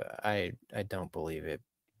agree, but I don't believe it.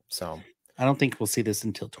 So I don't think we'll see this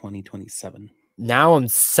until 2027. now I'm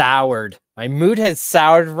soured. My mood has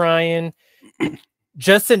soured, Ryan.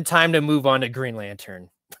 Just in time to move on to Green Lantern.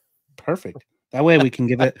 Perfect. That way we can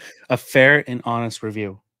give it a fair and honest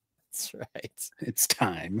review. That's right. It's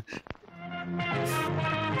time.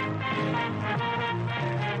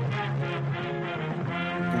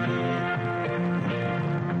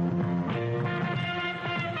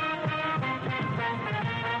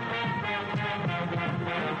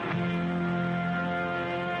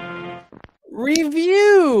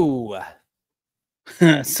 Review.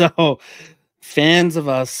 So, fans of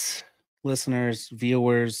us, listeners,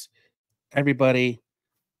 viewers, everybody,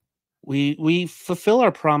 we fulfill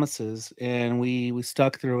our promises and we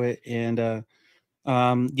stuck through it. And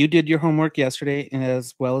you did your homework yesterday, and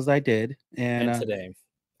as well as I did, And today.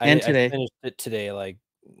 and I today. finished it today, like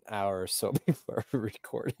an hour or so before we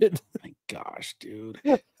recorded. My gosh, dude.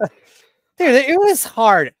 Dude, it was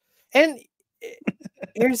hard. And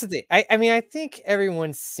here's the thing. I mean, I think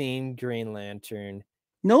everyone's seen Green Lantern.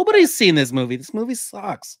 Nobody's seen this movie. This movie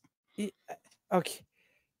sucks. Okay.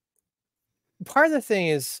 Part of the thing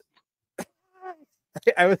is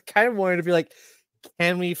I was kind of wanting to be like,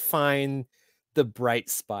 can we find the bright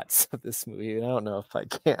spots of this movie? And I don't know if I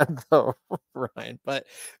can though, Ryan, but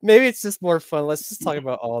maybe it's just more fun. Let's just talk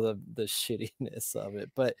about all the shittiness of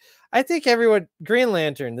it. But I think everyone, Green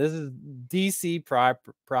Lantern, this is DC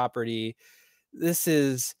property. This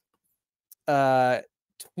is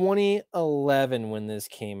 2011 when this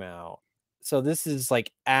came out. So this is like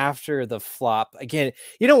after the flop. Again,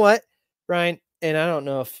 you know what, Ryan? And I don't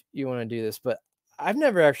know if you want to do this, but I've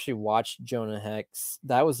never actually watched Jonah Hex.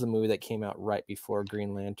 That was the movie that came out right before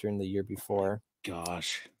Green Lantern the year before.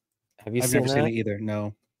 Gosh, Have you I've seen never that? seen it either.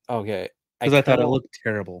 No, Okay. because I thought it looked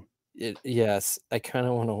terrible. Yes, I kind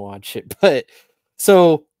of want to watch it, but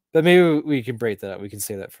maybe we can break that up. We can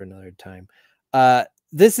say that for another time.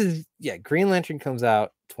 This is Green Lantern comes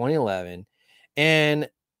out 2011, and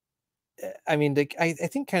I mean, I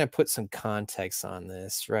think kind of put some context on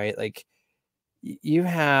this, right? Like you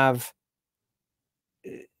have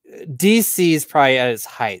DC is probably at its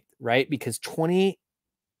height, right? Because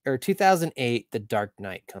 2008, The Dark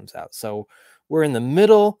Knight comes out, so we're in the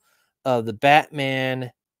middle of the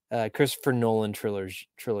Batman, Christopher Nolan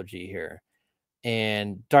trilogy here,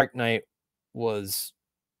 and Dark Knight was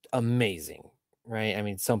amazing, right? I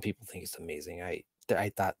mean, some people think it's amazing. I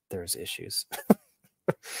thought there was issues.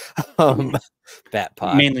 Bat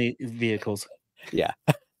pod. Mainly vehicles. Yeah.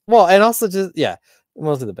 Well, and also just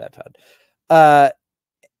most of the Bat pod.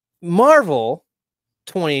 Marvel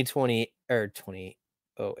 2020 or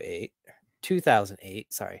 2008,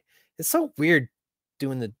 2008. Sorry. It's so weird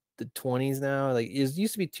doing the 20s now. Like it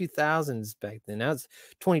used to be 2000s back then. Now it's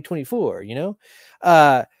 2024,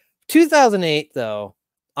 2008 though,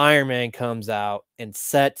 Iron Man comes out and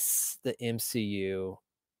sets the MCU,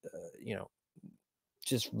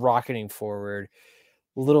 just rocketing forward.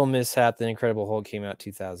 Little mishap, The Incredible Hulk came out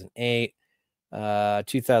 2008.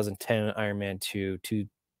 2010, Iron Man 2,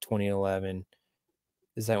 2011.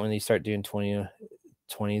 Is that when they start doing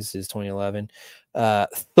 2020s? Is 2011.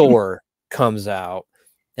 Thor comes out,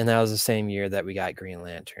 and that was the same year that we got Green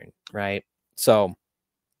Lantern, right? So,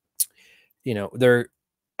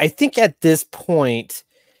 I think at this point,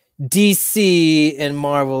 DC and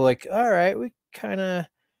Marvel, like, all right, we kind of,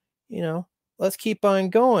 let's keep on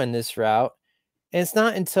going this route. And it's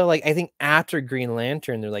not until I think after Green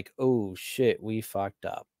Lantern, they're like, oh shit, we fucked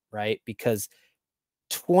up, right? Because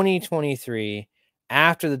 2023,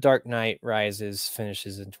 after The Dark Knight Rises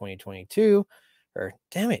finishes in 2022, or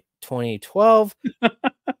damn it, 2012,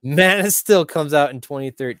 Man of Steel comes out in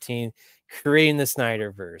 2013, creating the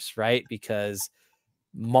Snyderverse, right? Because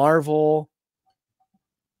Marvel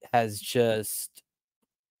has just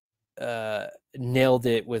nailed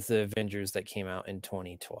it with the Avengers that came out in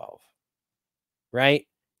 2012, right?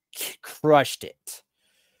 Crushed it.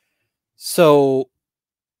 So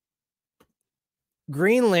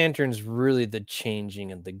Green Lantern's really the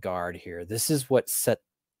changing of the guard here. This is what set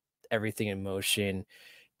everything in motion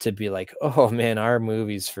to be like, oh man, our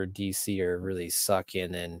movies for DC are really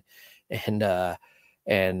sucking, and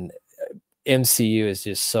MCU is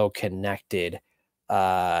just so connected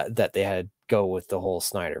that they had to go with the whole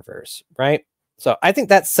Snyderverse, right? So I think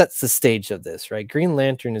that sets the stage of this, right? Green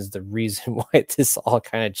Lantern is the reason why this all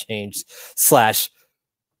kind of changed /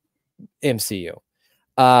 MCU.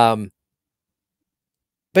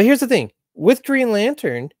 But here's the thing. With Green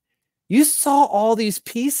Lantern, you saw all these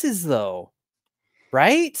pieces though,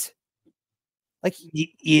 right? Like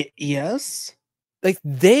yes. Like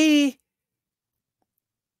they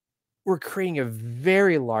were creating a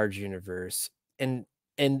very large universe, and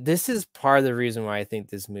this is part of the reason why I think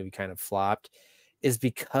this movie kind of flopped, is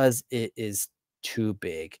because it is too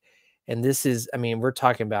big. And this is, I mean, we're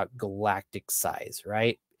talking about galactic size,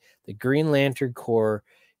 right? The Green Lantern Corps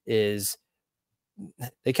is,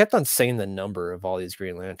 they kept on saying the number of all these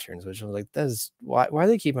Green Lanterns, which I was like, that's why do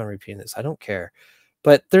they keep on repeating this? I don't care.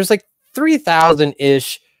 But there's like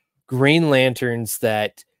 3,000-ish Green Lanterns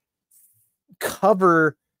that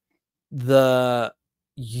cover the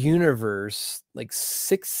universe, like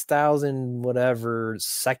 6,000 whatever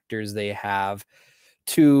sectors they have.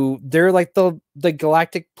 They're like the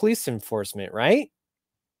galactic police enforcement, right?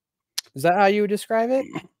 Is that how you would describe it?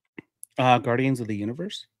 Guardians of the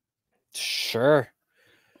Universe? Sure.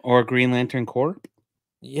 Or Green Lantern Corps?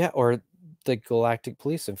 Yeah, or the Galactic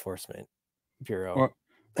Police Enforcement Bureau.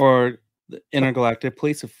 Or the Intergalactic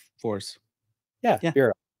Police Force. Yeah.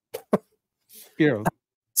 Bureau. Bureau.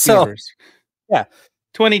 So, Universe. Yeah.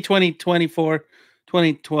 2020, 24,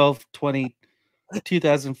 2012,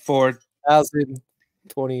 2004.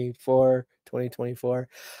 2024, 2024.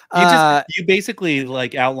 You basically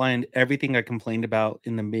like outlined everything I complained about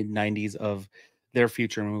in the mid 90s of their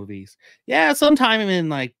future movies. Yeah, sometime in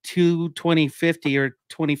like 2050 or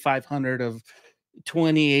 2500 of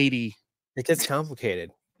 2080. It gets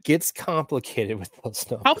complicated. With those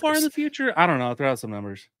numbers. How far in the future? I don't know. Throw out some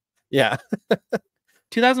numbers. Yeah.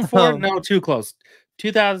 2004? No, too close.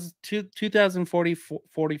 2040,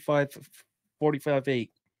 45,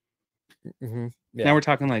 8. Mm-hmm. Yeah. Now we're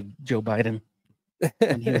talking like Joe Biden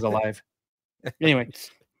when he was alive. Anyway.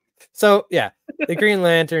 So yeah, The Green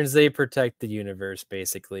Lanterns, they protect the universe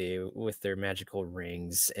basically with their magical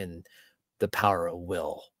rings and the power of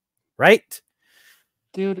will, right?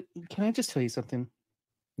 Dude, can I just tell you something?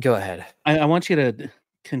 Go ahead. I want you to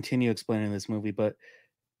continue explaining this movie, but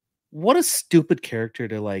what a stupid character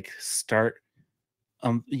to like start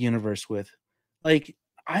a universe with. Like,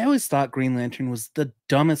 I always thought Green Lantern was the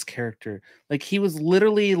dumbest character. Like, he was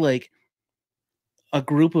literally like a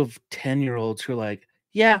group of 10-year-olds who are like,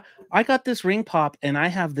 yeah, I got this ring pop and I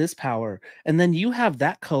have this power. And then you have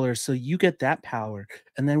that color, so you get that power.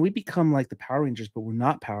 And then we become like the Power Rangers, but we're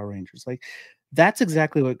not Power Rangers. Like, that's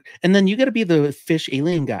exactly what. And then you got to be the fish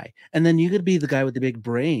alien guy. And then you got to be the guy with the big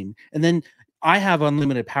brain. And then I have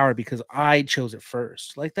unlimited power because I chose it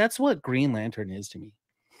first. Like, that's what Green Lantern is to me.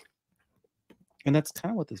 And that's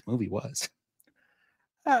kind of what this movie was.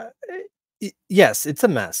 Yes, it's a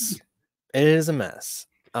mess. It is a mess.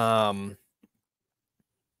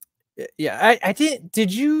 Yeah, I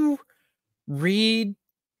did you read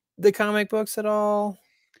the comic books at all?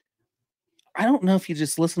 I don't know if you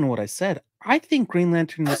just listened to what I said. I think Green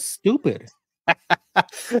Lantern was stupid.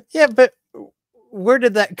 Yeah, but where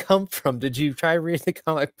did that come from? Did you try reading the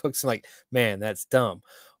comic books and like, man, that's dumb?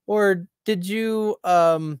 Or did you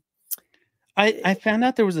I found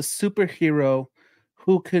out there was a superhero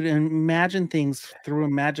who could imagine things through a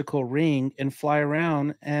magical ring and fly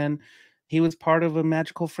around, and he was part of a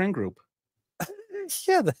magical friend group.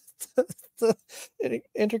 yeah, the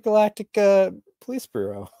intergalactic police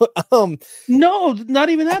bureau. No, not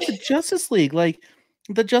even that. The Justice League. Like,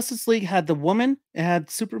 the Justice League had the woman, it had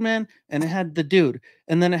Superman, and it had the dude,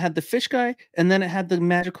 and then it had the fish guy, and then it had the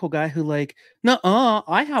magical guy who like, no,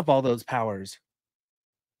 I have all those powers.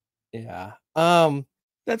 Yeah.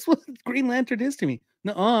 That's what Green Lantern is to me.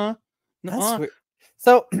 No, That's weird.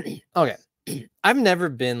 So, okay. I've never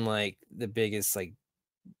been like the biggest like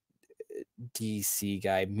DC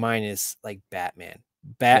guy minus like Batman.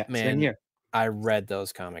 Batman, here. I read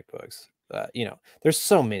those comic books. You know, there's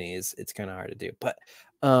so many, it's kind of hard to do. But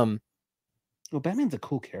well, Batman's a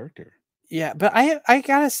cool character. yeah, but I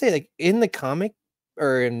gotta say, like in the comic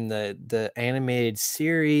or in the animated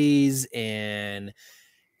series and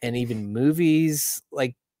even movies,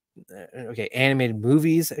 like okay, animated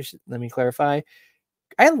movies, let me clarify.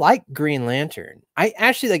 I like Green Lantern. I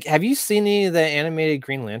actually like, have you seen any of the animated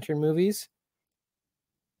Green Lantern movies?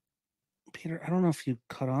 Peter, I don't know if you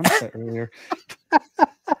cut on to that earlier.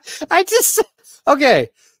 I just okay.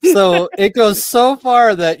 So it goes so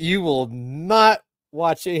far that you will not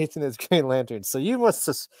watch anything that's Green Lantern. So you must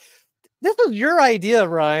just, this was your idea,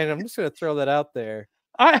 Ryan. I'm just gonna throw that out there.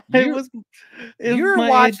 You're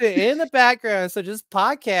watching it in the background, so just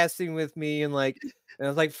podcasting with me and like, and I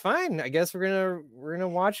was like, fine, I guess we're gonna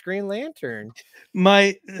watch Green Lantern.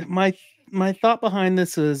 My thought behind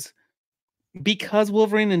this is because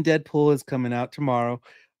Wolverine and Deadpool is coming out tomorrow.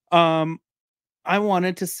 I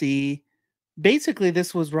wanted to see, basically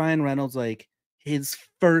this was Ryan Reynolds like his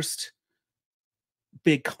first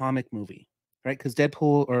big comic movie, right? Because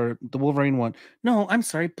Deadpool or the Wolverine one, no, I'm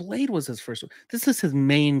sorry, Blade was his first one. This is his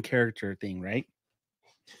main character thing, right?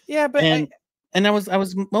 Yeah, but and I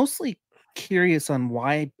was mostly curious on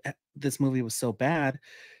why this movie was so bad,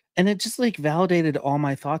 and it just like validated all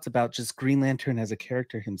my thoughts about just Green Lantern as a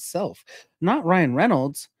character himself, not Ryan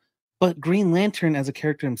Reynolds, but Green Lantern as a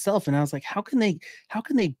character himself. And I was like, how can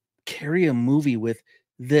they carry a movie with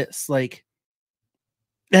this? Like,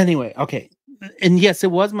 anyway, okay. And yes,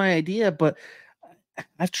 it was my idea, but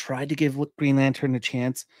I've tried to give Green Lantern a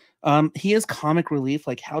chance. He is comic relief.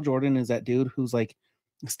 Like, Hal Jordan is that dude who's like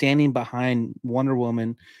standing behind Wonder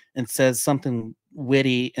Woman and says something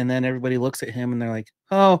witty, and then everybody looks at him and they're like,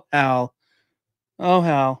 oh Hal,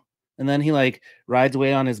 and then he like rides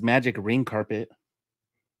away on his magic ring carpet.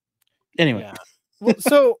 Anyway, yeah. Well,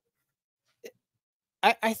 so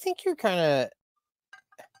I think you're kind of,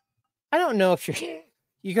 I don't know if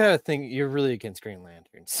you gotta think you're really against Green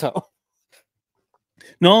Lantern. So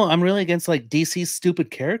no, I'm really against like DC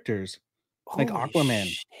stupid characters like holy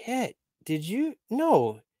Aquaman. Shit. Did you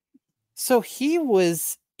know? So he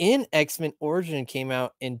was in X-Men Origin, came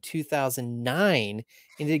out in 2009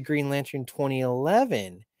 and did Green Lantern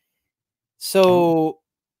 2011. So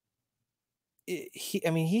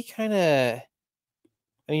he kind of,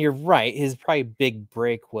 I mean, you're right. His probably big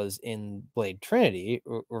break was in Blade Trinity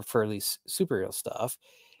or for at least superhero stuff.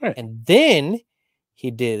 Right. And then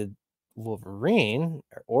he did Wolverine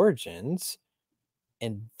or Origins.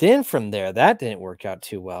 And then from there, that didn't work out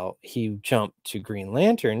too well. He jumped to Green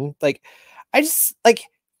Lantern. Like, I just like,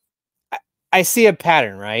 I see a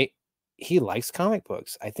pattern, right? He likes comic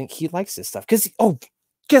books. I think he likes this stuff. Because,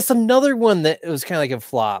 guess another one that was kind of like a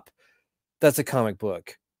flop. that's a comic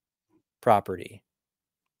book property.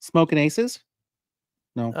 Smoking Aces?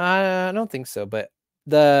 No. I don't think so, but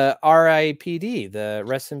the RIPD, the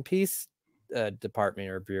Rest in Peace department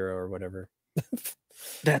or bureau or whatever.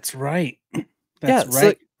 That's right. Yeah, That's so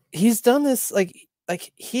right. he's done this like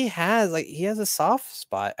he has a soft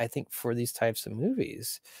spot, I think, for these types of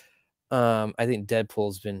movies. I think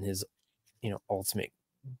Deadpool's been his, ultimate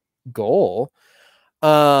goal.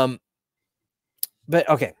 But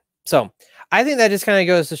okay, so I think that just kind of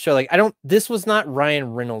goes to show, like, this was not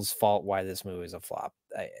Ryan Reynolds' fault why this movie is a flop.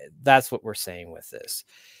 That's what we're saying with this.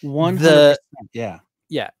 100%. Yeah.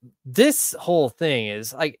 Yeah, this whole thing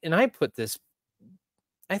is like, and I put this,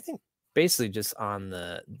 I think, basically just on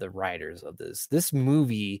the writers of this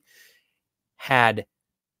movie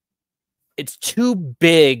it's too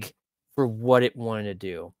big for what it wanted to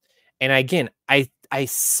do. And again, I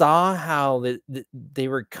saw how they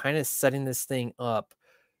were kind of setting this thing up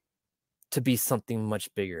to be something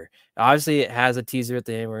much bigger. Obviously, it has a teaser at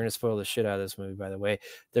the end. We're going to spoil the shit out of this movie, by the way.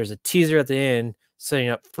 There's a teaser at the end setting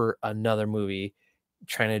up for another movie,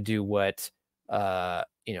 trying to do what Iron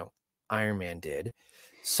Man did.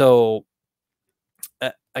 So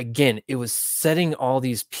again, it was setting all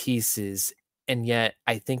these pieces, and yet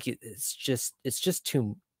I think it's just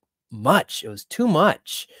too much. It was too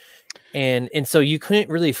much. And so you couldn't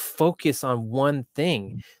really focus on one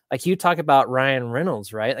thing. Like, you talk about Ryan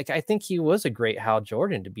Reynolds, right? Like, I think he was a great Hal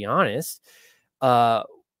Jordan, to be honest.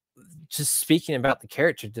 Just speaking about the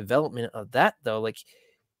character development of that, though, like,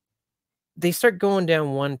 they start going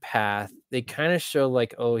down one path. They kind of show,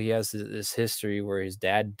 like, oh, he has this history where his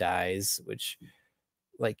dad dies, which,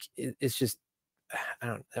 like, it's just,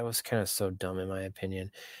 that was kind of so dumb in my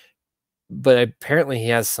opinion. But apparently he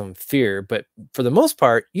has some fear, but for the most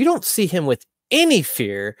part, you don't see him with any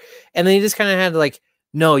fear. And then he just kind of had like,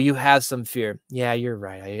 no, you have some fear. Yeah, you're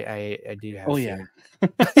right. I do have fear.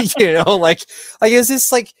 Yeah. Like it's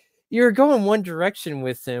just like you're going one direction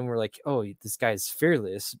with him. We're like, oh, this guy's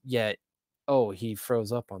fearless, yet, oh, he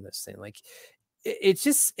froze up on this thing. Like, it's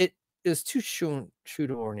just, it was too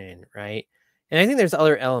shoehorned in, right? And I think there's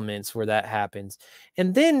other elements where that happens.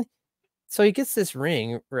 And then, so he gets this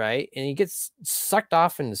ring, right? And he gets sucked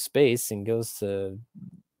off into space and goes to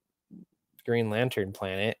Green Lantern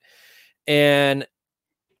planet. And,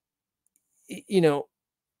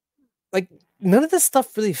 like, none of this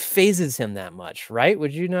stuff really phases him that much, right?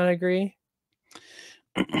 Would you not agree?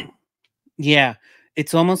 Yeah.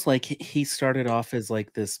 It's almost like he started off as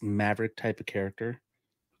like this maverick type of character,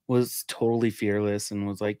 was totally fearless and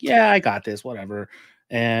was like, yeah, I got this, whatever.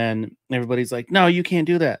 And everybody's like, no, you can't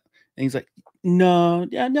do that. And he's like, no,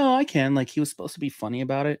 yeah, no, I can. Like, he was supposed to be funny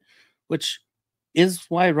about it, which is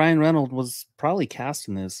why Ryan Reynolds was probably cast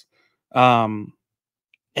in this. And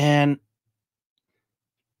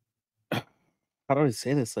how do I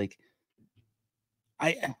say this? Like,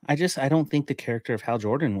 I don't think the character of Hal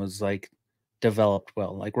Jordan was like developed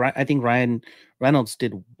well. Like, I think Ryan Reynolds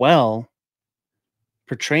did well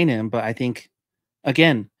portraying him, but I think,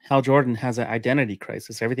 again, Hal Jordan has an identity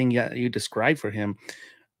crisis. Everything you described for him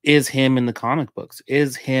is him in the comic books,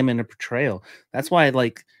 is him in a portrayal. That's why,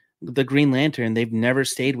 like, the Green Lantern, they've never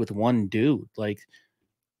stayed with one dude. Like,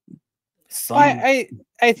 I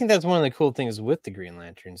think that's one of the cool things with the Green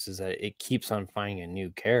Lanterns is that it keeps on finding a new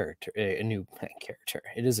character, a new character.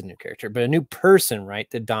 It is a new character, but a new person, right,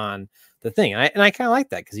 to don the thing. And I kind of like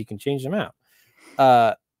that because you can change them out.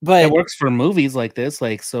 But it works for movies like this.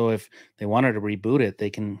 Like, so if they wanted to reboot it, they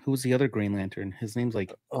can. Who's the other Green Lantern? His name's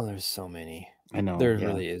like, oh, there's so many. I know there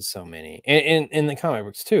really is so many, and in the comic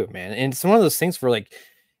books too, man. And it's one of those things where, like,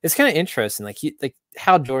 it's kind of interesting. Like,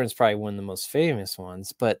 Hal Jordan's probably one of the most famous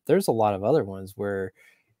ones, but there's a lot of other ones where,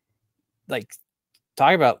 like,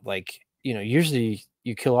 talk about, like, usually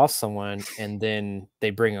you kill off someone and then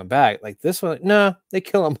they bring them back. Like this one, no, they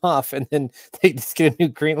kill them off and then they just get a new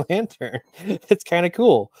Green Lantern. It's kind of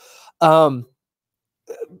cool. But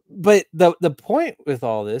the point with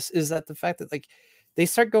all this is that the fact that, like, they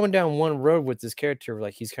start going down one road with this character,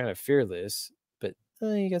 like, he's kind of fearless, but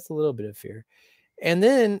he gets a little bit of fear. And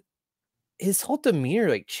then his whole demeanor,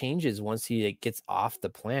 like, changes once he, like, gets off the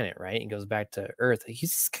planet, right? And goes back to Earth. Like,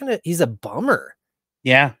 he's a bummer.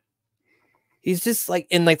 Yeah. He's just like,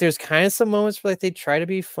 and like, there's kind of some moments where, like, they try to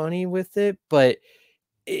be funny with it, but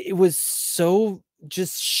it was so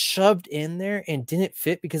just shoved in there and didn't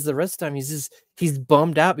fit because the rest of the time he's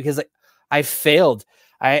bummed out because, like, I failed.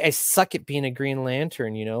 I suck at being a Green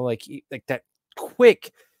Lantern, like that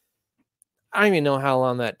quick. I don't even know how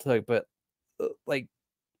long that took, but like,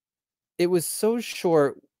 it was so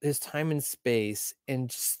short, his time in space and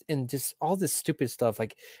just all this stupid stuff.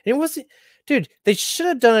 Like, it wasn't, dude, they should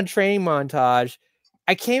have done a training montage.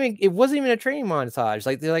 It wasn't even a training montage.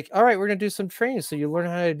 Like, they're like, all right, we're gonna do some training so you learn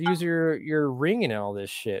how to use your ring and all this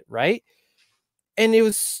shit, right? And it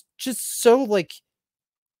was just so like,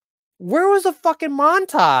 where was the fucking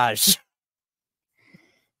montage?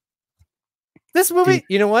 This movie,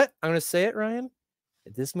 you know what? I'm gonna say it, Ryan.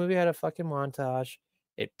 If this movie had a fucking montage,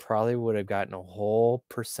 it probably would have gotten a whole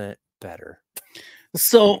 % better.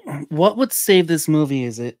 So, what would save this movie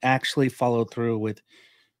is it actually followed through with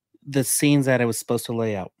the scenes that it was supposed to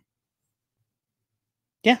lay out.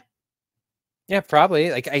 Yeah,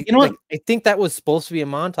 probably. Like, You know what? I think that was supposed to be a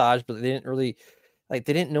montage, but they didn't really, like,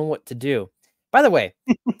 they didn't know what to do. By the way,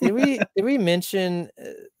 did we mention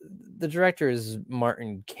the director is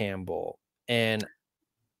Martin Campbell, and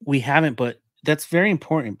We haven't, but that's very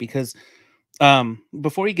important because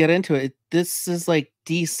before you get into it, this is like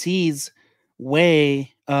DC's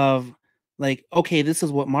way of like, okay, this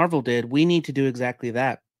is what Marvel did. We need to do exactly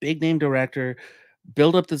that. Big name director,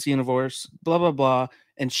 build up this universe, blah blah blah,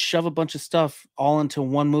 and shove a bunch of stuff all into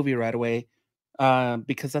one movie right away.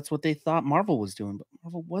 Because that's what they thought Marvel was doing, but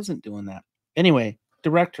Marvel wasn't doing that. Anyway,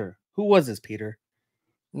 director. Who was this, Peter?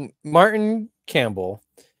 Martin Campbell.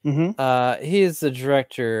 Mm-hmm. He is the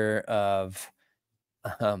director of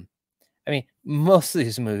I mean, most of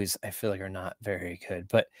these movies I feel like are not very good,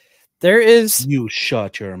 but there is You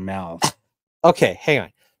shut your mouth. okay, hang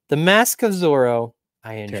on. The Mask of Zorro,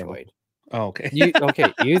 I Terrible. enjoyed. Oh, okay.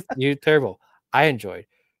 You terrible. I enjoyed.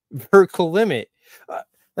 Vertical Limit.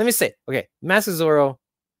 Let me say, okay, Mask of Zorro,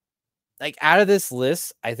 like, out of this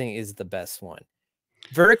list, I think is the best one.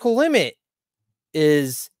 Vertical Limit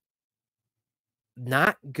is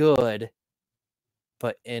not good,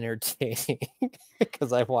 but entertaining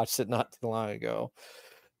because I watched it not too long ago.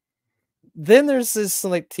 Then there's this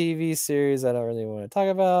like TV series I don't really want to talk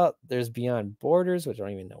about. There's Beyond Borders, which I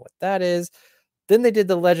don't even know what that is. Then they did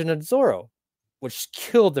The Legend of Zorro, which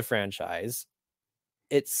killed the franchise.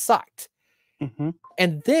 It sucked. Mm-hmm.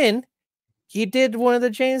 And then he did one of the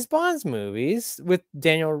James Bond's movies with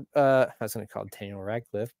Daniel. I was going to call it Daniel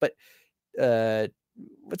Radcliffe, but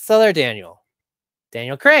what's the other Daniel?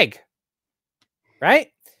 Daniel Craig, right?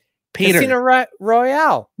 Peter. Casino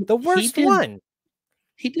Royale, the worst one.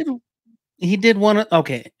 He did one.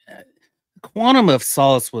 Okay, Quantum of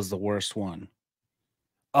Solace was the worst one.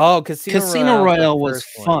 Oh, Casino Royale was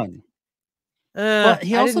fun. But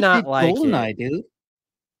he also did GoldenEye, dude.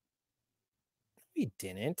 He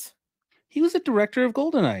didn't. He was a director of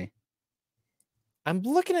GoldenEye. I'm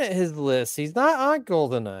looking at his list. He's not on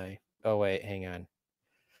GoldenEye. Oh wait, hang on.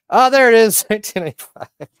 Oh, there it is.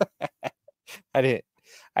 1995.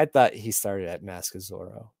 I thought he started at Mask of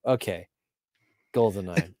Zorro. Okay,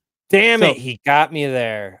 GoldenEye. Damn it, he got me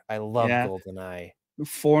there. I love GoldenEye.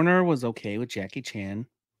 Foreigner was okay with Jackie Chan.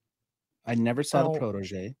 I never saw The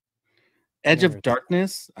Protege. Edge of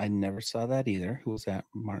Darkness, I never saw that either. Who was that?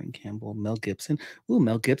 Martin Campbell, Mel Gibson. Ooh,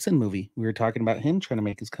 Mel Gibson movie. We were talking about him trying to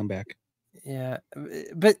make his comeback. Yeah,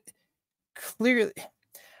 but clearly,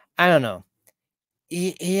 I don't know.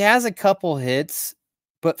 He has a couple hits,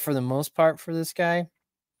 but for the most part, for this guy,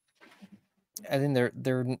 I think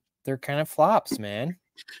they're kind of flops, man.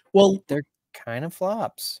 Well, they're kind of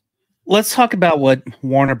flops. Let's talk about what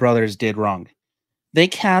Warner Brothers did wrong. They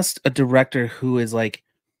cast a director who is like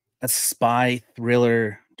a spy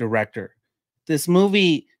thriller director. This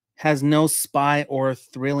movie has no spy or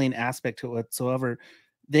thrilling aspect to it whatsoever.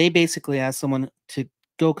 They basically asked someone to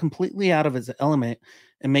go completely out of his element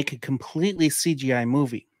and make a completely CGI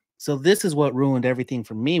movie. So this is what ruined everything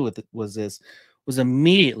for me with it was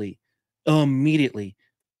immediately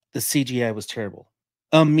the CGI was terrible.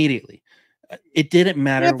 Immediately. It didn't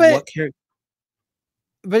matter what character.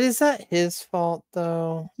 But is that his fault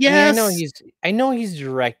though? Yes. I mean, I know he's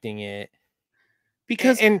directing it.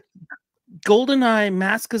 Because GoldenEye,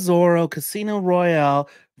 Mask of Zorro, Casino Royale,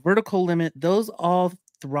 Vertical Limit, those all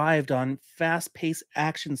thrived on fast-paced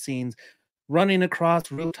action scenes, running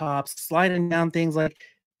across rooftops, sliding down things. Like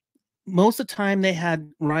most of the time they had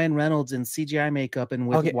Ryan Reynolds in CGI makeup and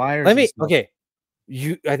with wires. I think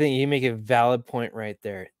you make a valid point right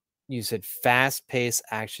there. You said fast-paced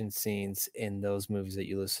action scenes in those movies that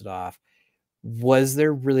you listed off. Was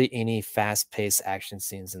there really any fast-paced action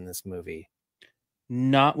scenes in this movie?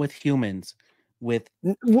 Not with humans, with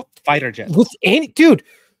fighter jets. With any dude.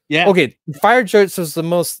 Yeah. Okay, fighter jets was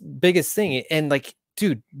the biggest thing. And like,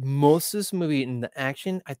 dude, most of this movie in the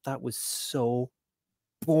action I thought was so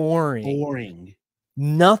boring.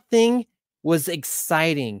 Nothing was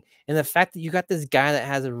exciting. And the fact that you got this guy that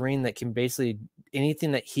has a ring that can basically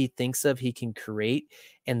anything that he thinks of, he can create,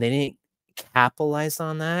 and they didn't capitalize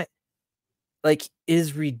on that. like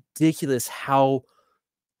is ridiculous how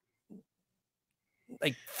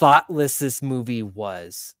like thoughtless this movie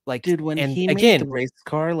was. Like, Dude, when and he made the again, race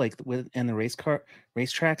car, like with and the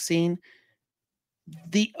racetrack scene,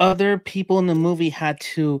 the other people in the movie had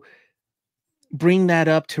to bring that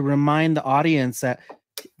up to remind the audience that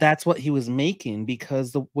that's what he was making,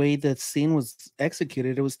 because the way the scene was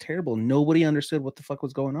executed, it was terrible. Nobody understood what the fuck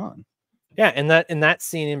was going on. yeah, and that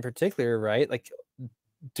scene in particular, right? Like,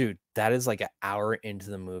 dude, that is like an hour into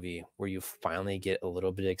the movie where you finally get a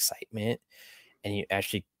little bit of excitement, and you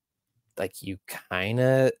actually like you kind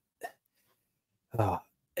of oh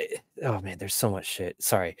oh man, there's so much shit.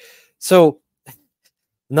 Sorry. So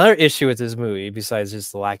another issue with this movie, besides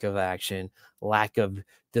just the lack of action, lack of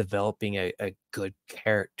developing a good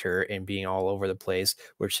character and being all over the place,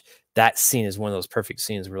 which that scene is one of those perfect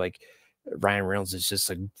scenes where like Ryan Reynolds is just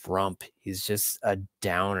a grump. He's just a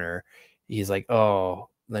downer. He's like, oh,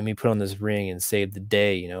 let me put on this ring and save the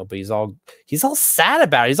day, you know, but he's all sad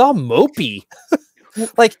about it. He's all mopey.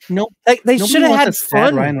 Like, No, like they nobody should have wants had a sad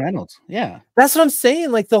fun. Ryan Reynolds. Yeah. That's what I'm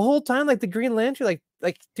saying. Like the whole time, like the Green Lantern, like,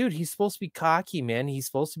 dude, he's supposed to be cocky, man. He's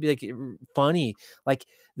supposed to be like funny. Like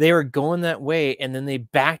they were going that way, and then they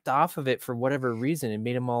backed off of it for whatever reason and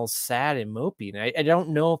made him all sad and mopey. And I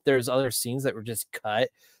don't know if there's other scenes that were just cut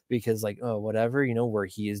because, like, oh, whatever, you know, where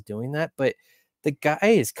he is doing that. But the guy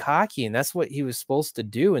is cocky, and that's what he was supposed to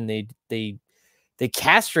do. And they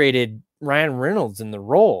castrated Ryan Reynolds in the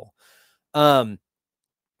role.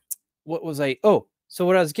 What was I? Oh, so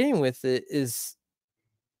what I was getting with it is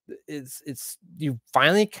it's you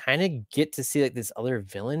finally kind of get to see like this other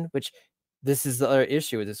villain, which this is the other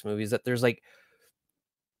issue with this movie is that there's like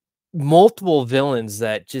multiple villains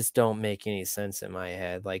that just don't make any sense in my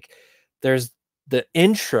head. Like there's the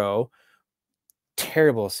intro,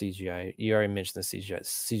 terrible CGI. You already mentioned the CGI.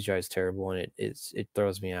 CGI is terrible and it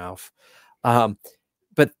throws me off.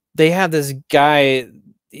 But they have this guy,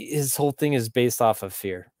 his whole thing is based off of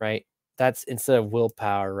fear, right? That's instead of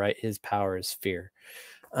willpower, right? His power is fear.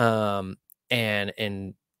 And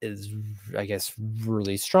is, I guess,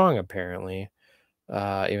 really strong apparently.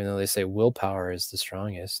 Even though they say willpower is the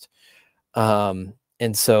strongest. And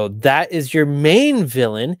so that is your main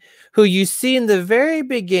villain who you see in the very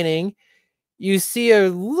beginning. You see a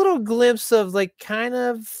little glimpse of like kind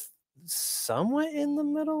of somewhat in the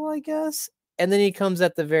middle, I guess. And then he comes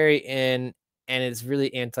at the very end and it's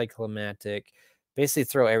really anticlimactic. Basically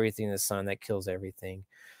throw everything in the sun that kills everything.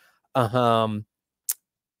 And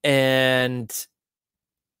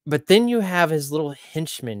but then you have his little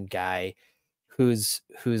henchman guy who's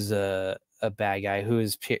a bad guy who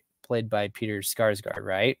is played by Peter Skarsgård,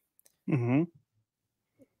 right? Mm-hmm.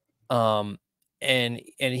 And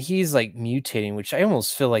he's like mutating, which I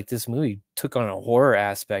almost feel like this movie took on a horror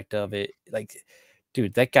aspect of it. Like,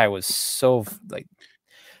 dude, that guy was so like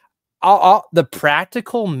all the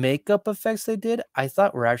practical makeup effects they did, I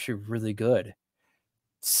thought were actually really good.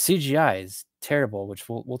 CGI is terrible, which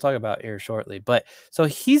we'll talk about here shortly. But so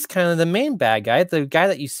he's kind of the main bad guy, the guy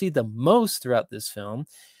that you see the most throughout this film.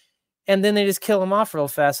 And then they just kill him off real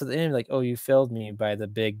fast at the end, like, oh, you failed me by the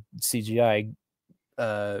big CGI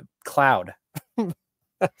cloud. Oh,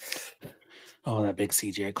 that big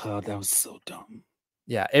CGI cloud, that was so dumb.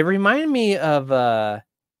 Yeah, it reminded me of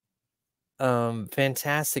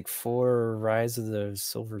Fantastic Four: Rise of the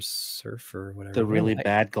Silver Surfer, or whatever. The really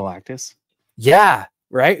bad Galactus. Yeah,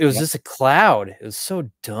 right. It was just a cloud. It was so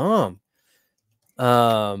dumb.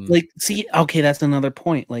 Like, see, okay, that's another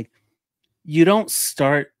point. Like, you don't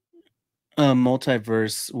start a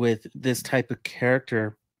multiverse with this type of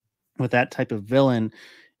character, with that type of villain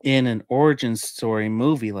in an origin story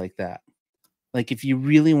movie like that. Like, if you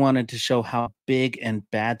really wanted to show how big and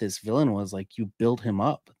bad this villain was, like, you build him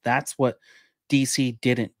up. That's what DC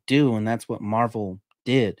didn't do, and that's what Marvel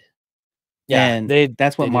did. Yeah, and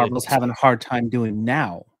that's what Marvel's having a hard time doing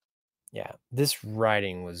now. Yeah, this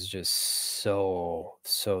writing was just so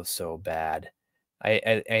bad.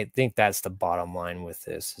 I think that's the bottom line with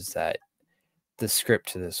this, is that the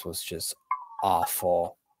script to this was just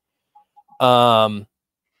awful. And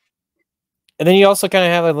then you also kind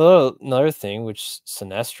of have another thing, which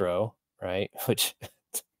Sinestro, right? Which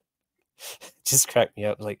just cracked me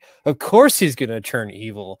up. Like, of course he's gonna turn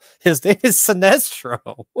evil. His name is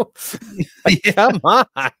Sinestro. Like, come on.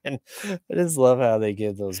 I just love how they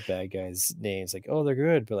give those bad guys names. Like, oh, they're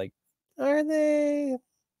good, but like, are they?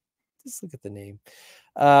 Just look at the name.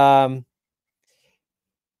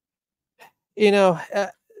 You know,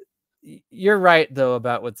 you're right though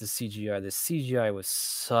about what the CGI. The CGI was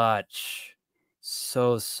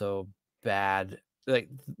so bad. Like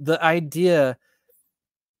the idea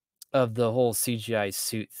of the whole CGI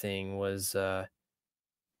suit thing was a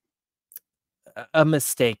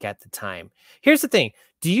mistake at the time. Here's the thing.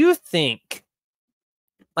 Do you think,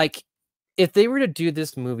 like, if they were to do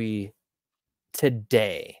this movie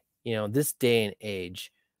today, this day and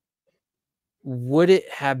age, would it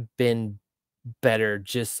have been better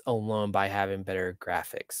just alone by having better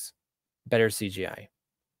graphics, better CGI?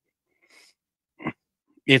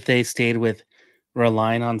 If they stayed with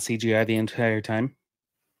relying on CGI the entire time?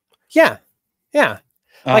 Yeah.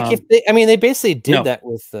 Like if they basically did no. that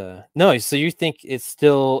with no, so you think it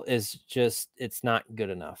still is just it's not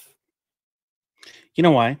good enough? You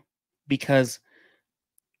know why? Because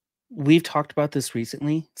we've talked about this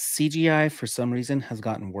recently. CGI for some reason has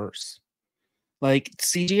gotten worse. Like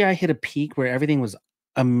CGI hit a peak where everything was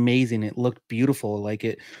amazing. It looked beautiful. Like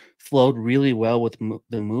it flowed really well with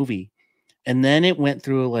the movie. And then it went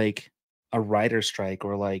through like a writer strike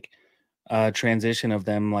or like a transition of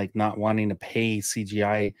them like not wanting to pay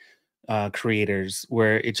CGI creators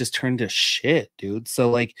where it just turned to shit, dude. So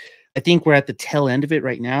like I think we're at the tail end of it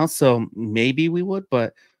right now. So maybe we would,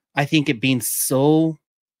 but I think it being so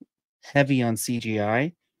heavy on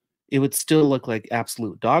CGI, it would still look like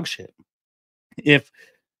absolute dog shit. If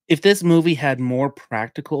this movie had more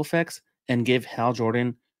practical effects and give Hal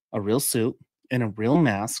Jordan a real suit and a real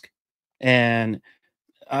mask, and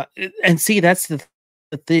see, that's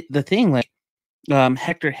the thing. Like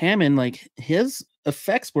Hector Hammond, like his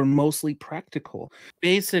effects were mostly practical.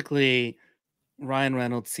 Basically, Ryan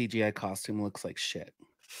Reynolds' CGI costume looks like shit,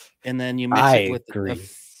 and then you mix it with a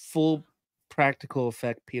full practical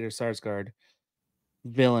effect Peter Sarsgaard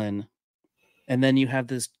villain, and then you have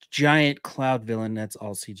this giant cloud villain that's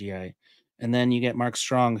all CGI, and then you get Mark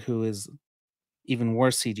Strong, who is even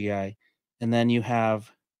worse CGI, and then you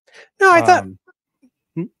have I thought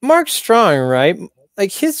Mark Strong, right?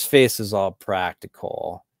 Like his face is all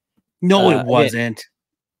practical. No, it wasn't.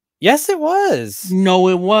 Yes, it was. No,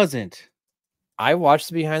 it wasn't. I watched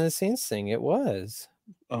the behind the scenes thing. It was.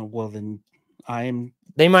 Oh, well, then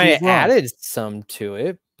they might have added some to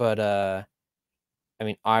it, but I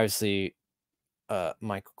mean, obviously,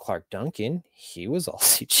 Michael Clark Duncan, he was all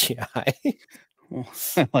CGI. Well,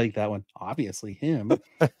 I like that one. Obviously, him.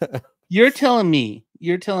 You're telling me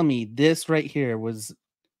this right here was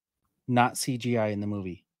not CGI in the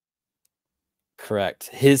movie? Correct.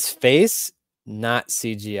 His face, not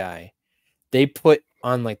CGI. They put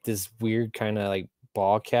on like this weird kind of like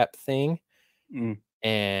ball cap thing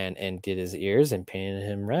and did his ears and painted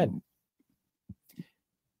him red.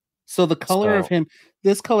 So the color of him,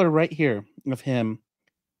 this color right here of him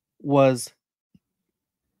was,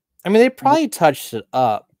 I mean, they probably touched it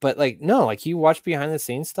up, but like, no, like you watch behind the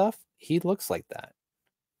scenes stuff, he looks like that.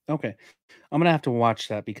 Okay. I'm going to have to watch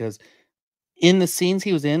that because in the scenes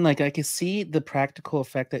he was in, like I could see the practical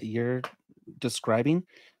effect that you're describing,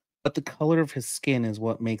 but the color of his skin is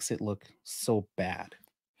what makes it look so bad.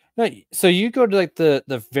 No, so you go to like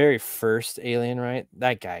the very first Alien, right?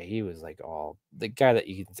 That guy, he was like all the guy that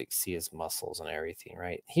you can like, see his muscles and everything,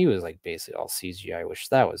 right? He was like basically all CGI, which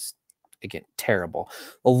that was again terrible.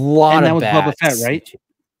 A lot and that of was bad Boba Fett, right? CGI.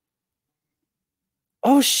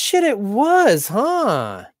 Oh shit, it was,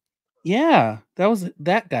 huh? Yeah, that was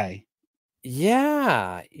that guy.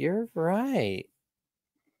 Yeah, you're right.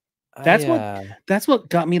 That's what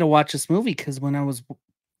got me to watch this movie, because when I was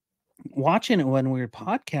watching it when we were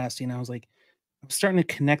podcasting, I was like, I'm starting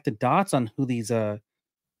to connect the dots on who these other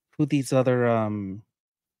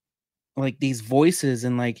like these voices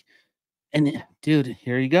and like, and dude,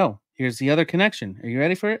 here you go. Here's the other connection. Are you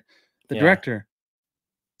ready for it? The director.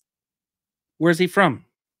 Where's he from?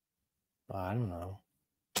 I don't know.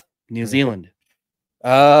 New Zealand.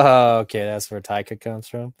 Oh, okay. That's where Taika comes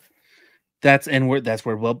from. That's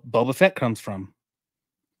where Boba Fett comes from.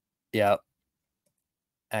 Yep.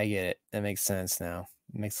 I get it. That makes sense now.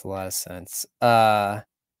 It makes a lot of sense.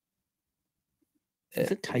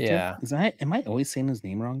 Is it Taika? Yeah. Am I always saying his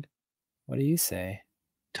name wrong? What do you say?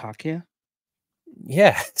 Takia?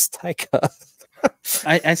 Yeah, it's Taika.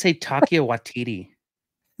 I say Takia Waititi.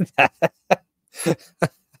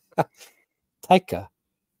 Taika.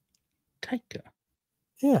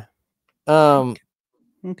 Yeah.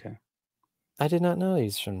 Okay. I did not know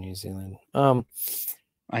he's from New Zealand.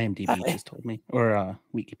 IMDb just told me, or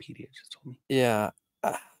Wikipedia just told me. Yeah,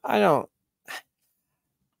 I don't.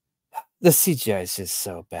 The CGI is just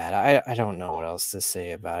so bad. I don't know what else to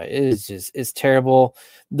say about it. It's terrible.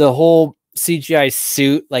 The whole CGI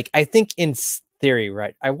suit, like I think in theory,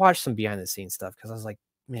 right? I watched some behind the scenes stuff because I was like,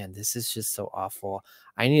 man, this is just so awful.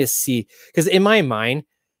 I need to see, because in my mind,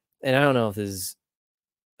 and I don't know if this is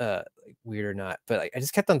like weird or not, but like I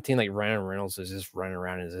just kept on thinking like Ryan Reynolds was just running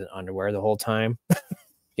around in his underwear the whole time,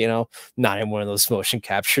 you know, not in one of those motion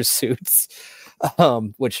capture suits,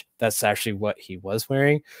 which that's actually what he was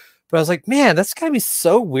wearing. But I was like, man, that's gotta be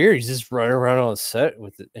so weird. He's just running around on set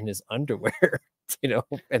with it in his underwear, you know,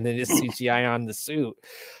 and then his CGI on the suit.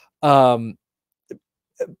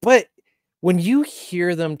 But when you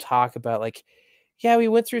hear them talk about like, yeah, we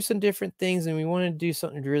went through some different things and we wanted to do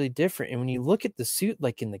something really different. And when you look at the suit,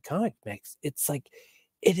 like in the comic mix, it's like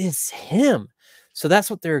it is him. So that's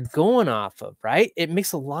what they're going off of, right? It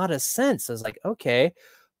makes a lot of sense. I was like, okay,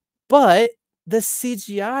 but the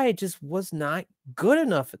CGI just was not good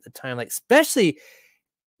enough at the time. Like, especially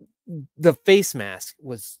the face mask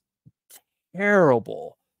was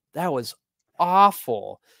terrible. That was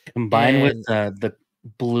awful. Combined with And the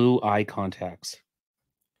blue eye contacts.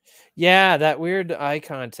 yeah, that weird eye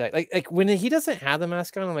contact. Like when he doesn't have the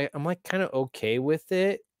mask on, I'm like kind of okay with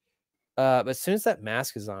it. But as soon as that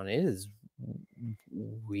mask is on, it is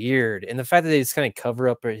weird. And the fact that they just kind of cover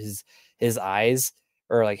up his eyes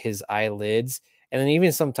or like his eyelids, and then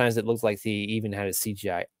even sometimes it looks like they even had a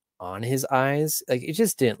CGI on his eyes. Like it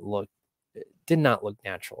just did not look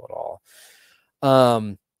natural at all.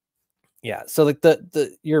 Yeah, so like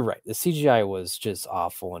the you're right. The CGI was just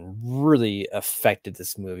awful and really affected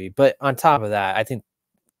this movie. But on top of that, I think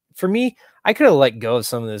for me, I could have let go of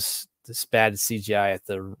some of this bad CGI if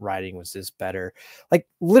the writing was just better. Like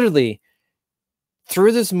literally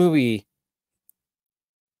through this movie,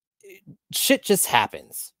 shit just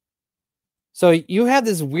happens. So you have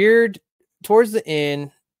this weird towards the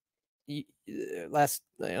end, last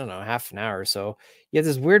I don't know half an hour or so. You have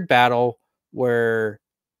this weird battle where.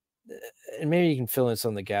 And maybe you can fill in some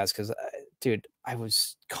of the gaps because, dude, I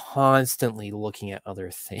was constantly looking at other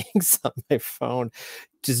things on my phone,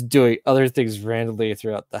 just doing other things randomly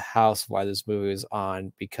throughout the house while this movie was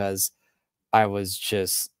on because I was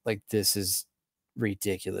just like, this is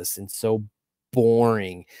ridiculous and so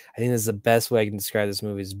boring. I think this is the best way I can describe this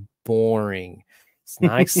movie is boring. It's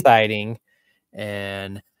not exciting.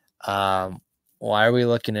 And why are we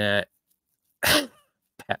looking at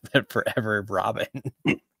Batman Forever Robin?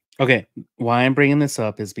 Okay, why I'm bringing this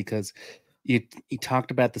up is because you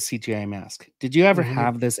talked about the CGI mask. Did you ever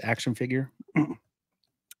have this action figure?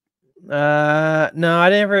 No, I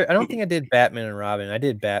don't think I did Batman and Robin. I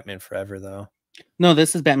did Batman Forever though. No,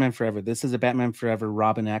 this is Batman Forever. This is a Batman Forever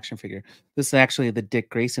Robin action figure. This is actually the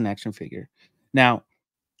Dick Grayson action figure. Now,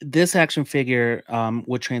 this action figure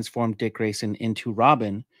would transform Dick Grayson into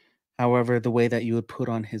Robin. However, the way that you would put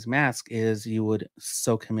on his mask is you would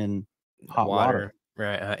soak him in hot water.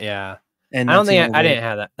 Right. Yeah. And I don't that's the think only I way- didn't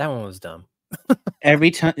have that. That one was dumb. every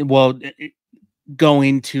time. Well,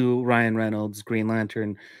 going to Ryan Reynolds' Green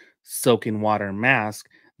Lantern soaking water mask,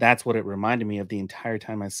 that's what it reminded me of the entire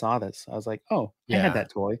time I saw this. I was like, oh, I Yeah. had that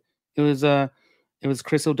toy. It was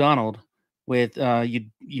Chris O'Donnell with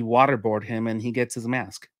you waterboard him and he gets his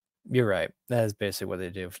mask. You're right. That is basically what they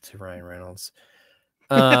do to Ryan Reynolds.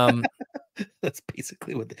 That's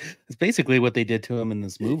basically what they did to him in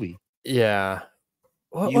this movie. Yeah.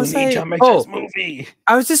 What You was need I? to make Oh, this movie.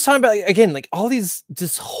 I was just talking about like, again, like all these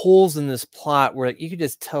just holes in this plot where like you could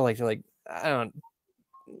just tell like they're like I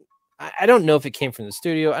don't know if it came from the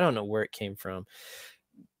studio. I don't know where it came from,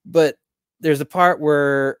 but there's a part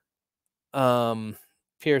where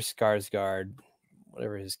Pierce Skarsgård,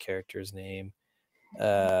 whatever his character's name,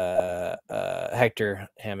 Hector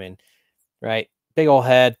Hammond, right? Big old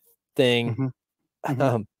head thing.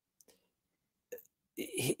 Mhm.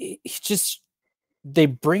 He just they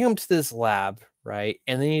bring him to this lab, right?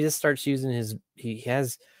 And then he just starts using he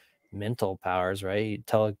has mental powers, right?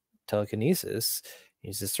 Telekinesis.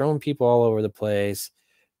 He's just throwing people all over the place.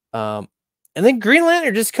 And then Green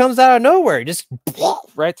Lantern just comes out of nowhere, just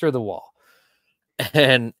right through the wall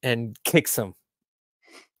and kicks him.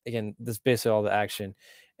 Again, that's basically all the action.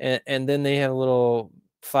 And then they have a little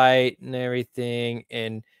fight and everything.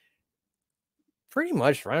 And pretty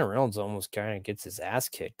much Ryan Reynolds almost kind of gets his ass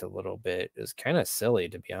kicked a little bit. It was kind of silly,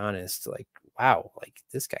 to be honest. Like, wow, like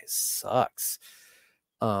this guy sucks.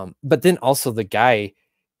 But then also the guy,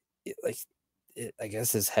 I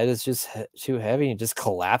guess his head is just too heavy and just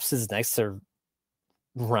collapses next to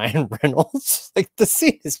Ryan Reynolds. Like the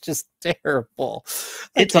scene is just terrible.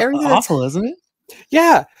 Like, It's awful, isn't it?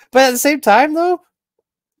 Yeah, but at the same time, though,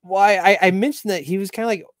 why I mentioned that he was kind of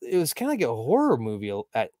like it was kind of like a horror movie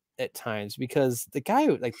at times because the guy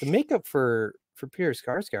like the makeup for Pierce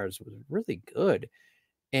Skarsgård was really good,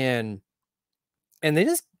 and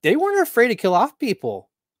they weren't afraid to kill off people.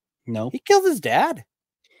 No, He killed his dad.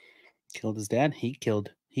 killed his dad. He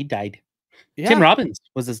died. Tim Robbins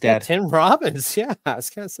was his Yeah, dad. Tim Robbins. Yeah, I was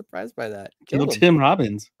kind of surprised by that. Killed him. Tim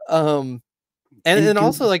Robbins. And then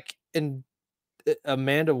also like in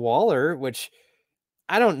Amanda Waller, which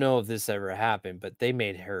I don't know if this ever happened, but they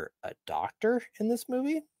made her a doctor in this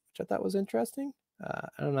movie, which I thought was interesting.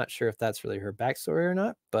 I'm not sure if that's really her backstory or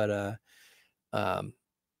not, but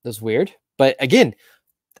that's weird. But again,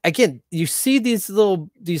 you see these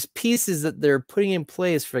pieces that they're putting in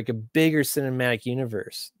place for like a bigger cinematic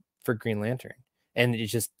universe for Green Lantern, and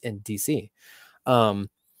it's just in DC.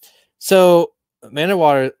 So Amanda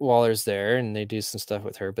Waller's there, and they do some stuff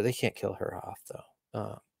with her, but they can't kill her off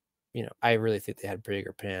though. I really think they had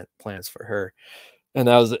bigger plans for her, and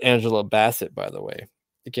that was Angela Bassett, by the way.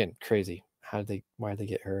 Again, crazy. Why did they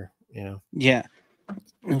get her? Yeah.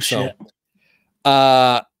 Oh shit.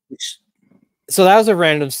 So that was a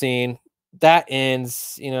random scene that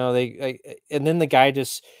ends. And then the guy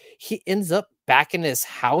he ends up back in his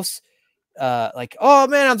house. Like, oh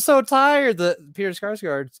man, I'm so tired. The Peter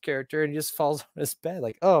Skarsgård's character, and he just falls on his bed.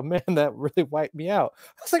 Like, oh man, that really wiped me out.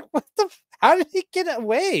 I was like, what the? How did he get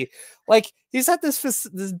away? Like, he's at this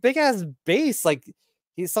big ass base. Like,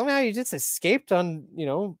 he just escaped on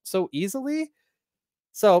so easily.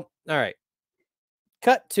 So all right,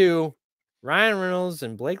 cut to Ryan Reynolds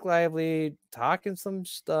and Blake Lively talking some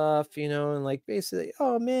stuff, and like basically,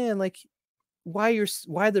 oh man, like why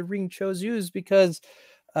the ring chose you is because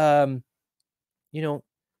you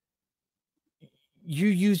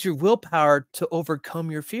use your willpower to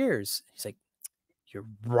overcome your fears. He's like, you're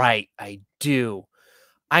right, I do.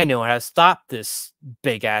 I know how to stop this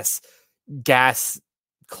big ass gas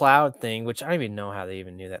cloud thing, which I don't even know how they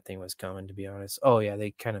even knew that thing was coming, to be honest. Oh yeah,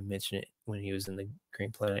 they kind of mentioned it when he was in the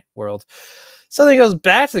Green Planet world. So then he goes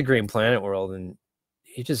back to the Green Planet world, and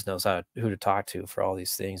he just knows who to talk to for all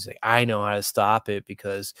these things. Like, I know how to stop it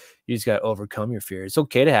because you just got to overcome your fear. It's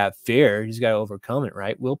okay to have fear. You just got to overcome it,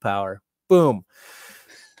 right? Willpower. Boom.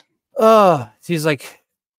 He's like,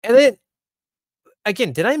 and then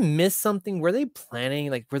again, did I miss something? Were they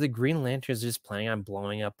planning, like, were the Green Lanterns just planning on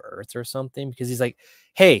blowing up Earth or something? Because he's like,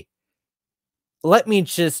 hey, let me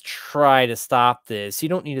just try to stop this. You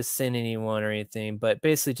don't need to send anyone or anything, but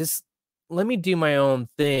basically just let me do my own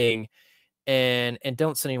thing and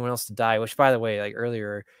don't send anyone else to die. Which, by the way, like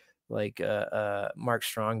earlier, like Mark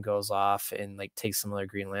Strong goes off and like takes some other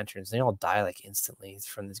Green Lanterns. They all die like instantly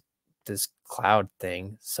from this cloud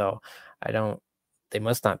thing. So they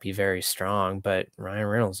must not be very strong, but Ryan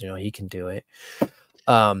Reynolds, he can do it.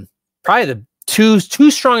 Probably the too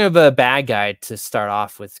strong of a bad guy to start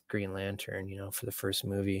off with Green Lantern, for the first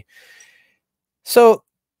movie. So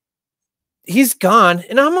he's gone,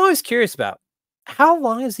 and I'm always curious about how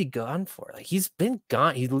long is he gone for? Like, he's been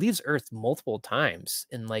gone. He leaves Earth multiple times,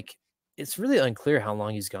 and like it's really unclear how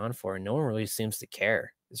long he's gone for, and no one really seems to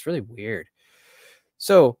care. It's really weird.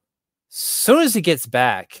 So soon as he gets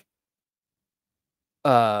back,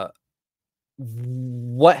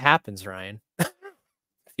 what happens, Ryan? Do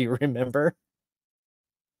you remember?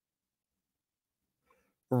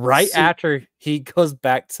 Right after he goes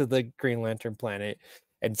back to the Green Lantern planet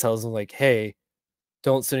and tells them, like, hey,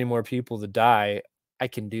 don't send any more people to die. I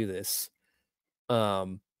can do this.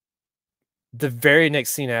 The very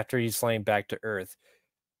next scene after he's flying back to Earth,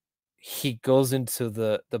 he goes into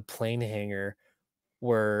the plane hangar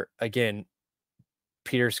where, again,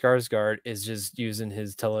 Peter Skarsgård is just using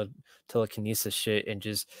his telekinesis shit, and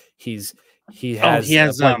just he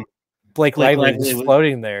has Blake Lively just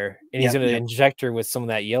floating there, and he's gonna inject her with some of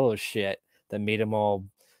that yellow shit that made him all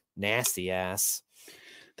nasty ass.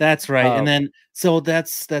 That's right. And then so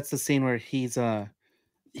that's the scene where he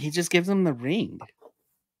just gives him the ring.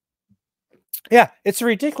 Yeah, it's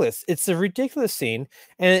ridiculous. It's a ridiculous scene,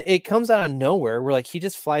 and it comes out of nowhere. Where like he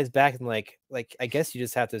just flies back, and like I guess you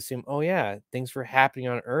just have to assume, oh yeah, things were happening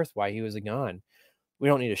on Earth while he was gone. We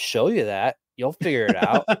don't need to show you that. You'll figure it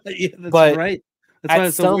out. Yeah, that's right. That's why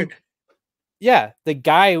it's so weird. Yeah, the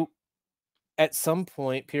guy at some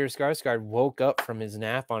point, Peter Skarsgård woke up from his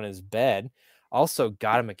nap on his bed. Also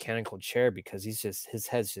got a mechanical chair because his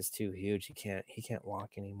head's just too huge. He can't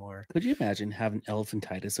walk anymore. Could you imagine having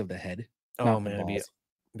elephantitis of the head? Oh man, it'd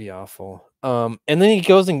be awful. And then he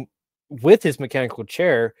goes and with his mechanical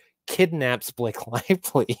chair kidnaps Blake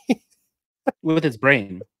Lively with his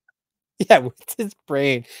brain. Yeah, with his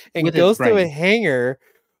brain, and goes to a hangar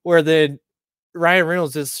where then Ryan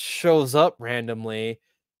Reynolds just shows up randomly.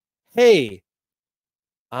 Hey,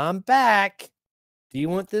 I'm back. Do you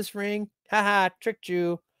want this ring? Haha, tricked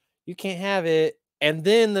you. You can't have it. And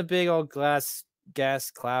then the big old gas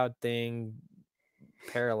cloud thing,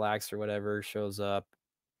 Parallax or whatever, shows up,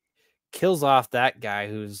 kills off that guy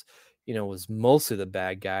who's was mostly the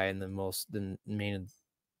bad guy and the main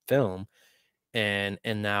film. And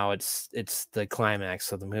now it's the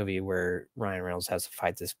climax of the movie where Ryan Reynolds has to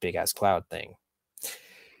fight this big ass cloud thing.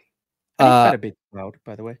 I think quite a bit cloud,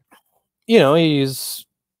 by the way. He used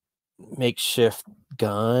makeshift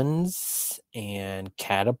guns and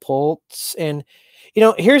catapults, and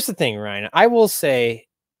here's the thing, Ryan. I will say,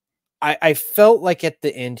 I felt like at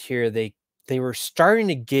the end here they were starting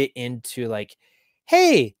to get into like,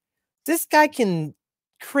 hey, this guy can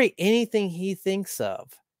create anything he thinks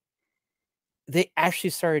of. They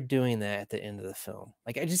actually started doing that at the end of the film.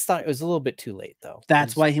 Like, I just thought it was a little bit too late, though.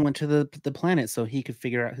 That's why he went to the planet, so he could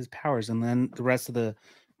figure out his powers. And then the rest of the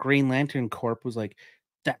Green Lantern Corp was like,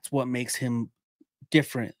 that's what makes him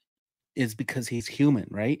different, is because he's human,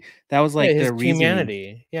 right? That was like his the reasoning.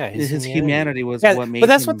 humanity. Yeah, his humanity was what made but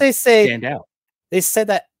that's him what they say. Stand out. They said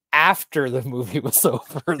that after the movie was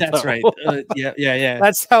over. That's though. right. Yeah.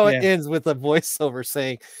 That's how it ends, with a voiceover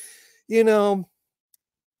saying,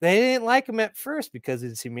 they didn't like him at first because of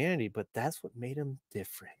his humanity, but that's what made him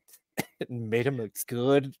different. It made him a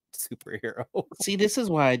good superhero. See, this is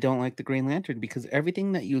why I don't like the Green Lantern, because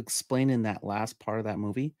everything that you explain in that last part of that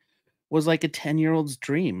movie was like a 10-year-old's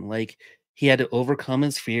dream. Like, he had to overcome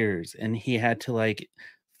his fears, and he had to like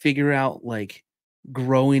figure out like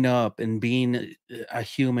growing up and being a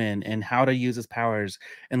human and how to use his powers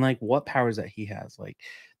and like what powers that he has. Like,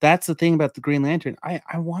 that's the thing about the Green Lantern.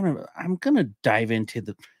 I'm gonna dive into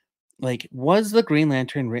the, like, was the Green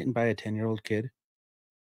Lantern written by a 10-year-old kid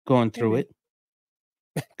going through it?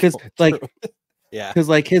 Because like, yeah, because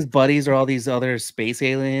like his buddies are all these other space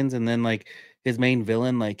aliens, and then like his main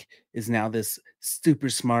villain like is now this super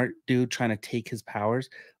smart dude trying to take his powers.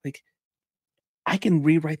 Like, I can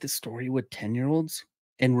rewrite the story with 10-year-olds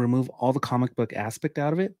and remove all the comic book aspect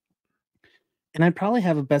out of it, and I'd probably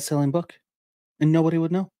have a best-selling book and nobody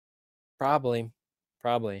would know. Probably.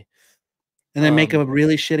 And then make a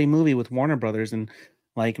really shitty movie with Warner Brothers and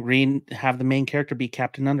like have the main character be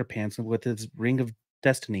Captain Underpants with his ring of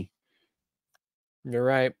destiny. You're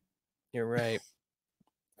right. I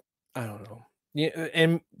don't know. Yeah,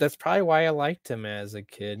 and that's probably why I liked him as a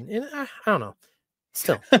kid. And I don't know.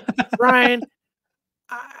 Still, Ryan,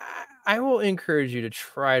 I will encourage you to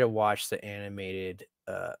try to watch the animated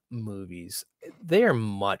movies. They are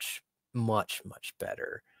much, much, much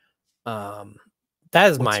better.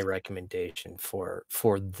 That is my recommendation for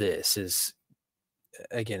this. Is,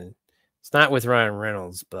 again, it's not with Ryan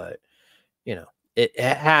Reynolds, but it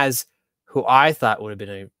has who I thought would have been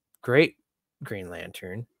a great Green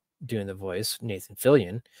Lantern doing the voice, Nathan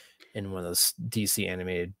Fillion, in one of those DC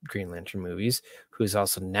animated Green Lantern movies, who's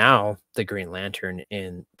also now the Green Lantern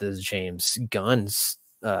in the James Gunn's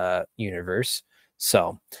universe.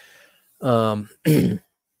 So, I don't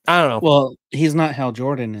know. Well, he's not Hal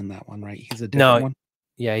Jordan in that one, right? He's a different one.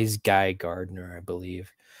 Yeah, he's Guy Gardner, I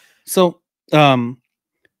believe. So, a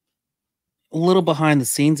little behind the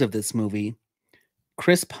scenes of this movie,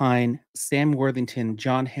 Chris Pine, Sam Worthington,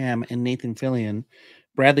 John Hamm, and Nathan Fillion,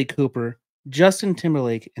 Bradley Cooper, Justin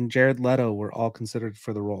Timberlake, and Jared Leto were all considered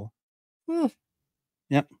for the role.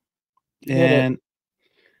 Yep. And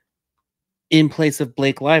in place of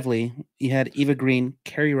Blake Lively, you had Eva Green,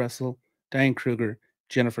 Kerry Russell, Diane Kruger,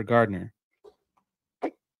 Jennifer Gardner.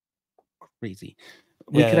 Crazy.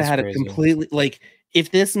 We could have had it completely, like,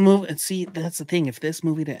 if this movie, see, that's the thing. If this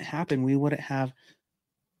movie didn't happen, we wouldn't have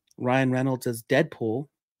Ryan Reynolds as Deadpool,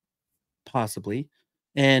 possibly,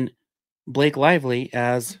 and Blake Lively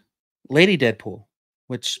as Lady Deadpool,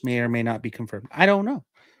 which may or may not be confirmed. I don't know,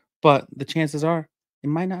 but the chances are it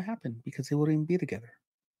might not happen because they wouldn't even be together.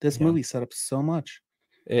 This movie set up so much.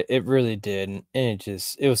 It really did, and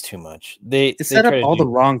it was too much. They set up all the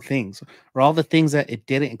wrong things, or all the things that it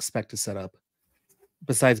didn't expect to set up.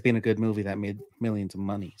 Besides being a good movie that made millions of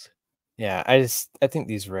monies. Yeah, I think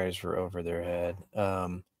these writers were over their head.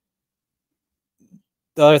 The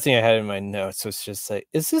other thing I had in my notes was just like,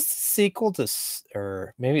 is this a sequel to,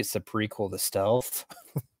 or maybe it's a prequel to Stealth?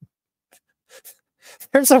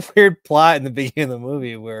 There's a weird plot in the beginning of the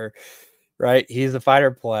movie where, right, he's a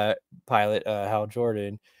fighter pilot, Hal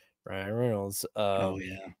Jordan, Ryan Reynolds.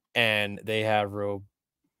 And they have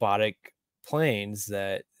robotic planes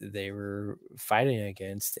that they were fighting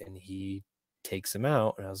against, and he takes them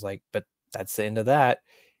out. And I was like, but that's the end of that.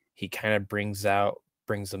 He kind of brings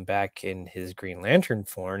them back in his Green Lantern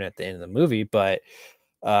form at the end of the movie, but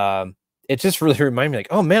it just really reminded me, like,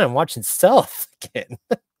 oh man, I'm watching Stealth again.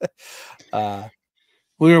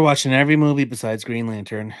 We were watching every movie besides Green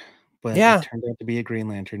Lantern, but yeah, it turned out to be a Green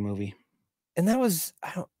Lantern movie. And that was,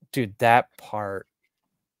 that part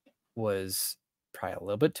was probably a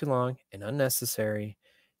little bit too long and unnecessary.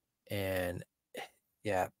 and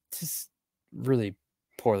yeah, just really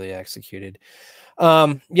poorly executed. You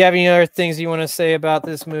have any other things you want to say about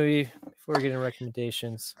this movie before we get into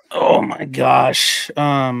recommendations? Oh my gosh.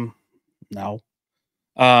 No.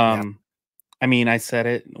 I mean, I said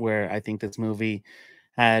it where I think this movie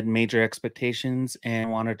had major expectations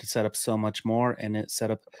and wanted to set up so much more, and it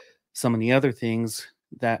set up some of the other things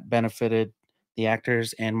that benefited the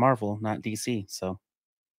actors and Marvel, not DC. So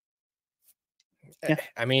yeah.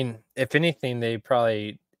 I mean, if anything, they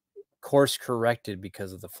probably course corrected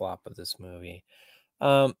because of the flop of this movie.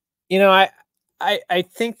 You know, I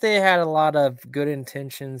think they had a lot of good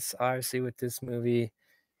intentions, obviously, with this movie.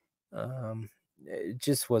 It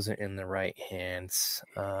just wasn't in the right hands.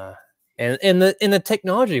 And the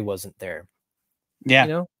technology wasn't there. Yeah. You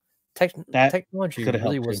know, That technology coulda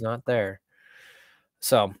really helped was too. not there.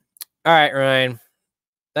 So, all right, Ryan,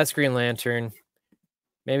 that's Green Lantern.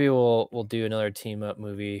 Maybe we'll do another team up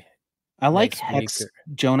movie. I like next week Hex, or-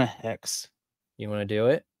 Jonah Hex. You want to do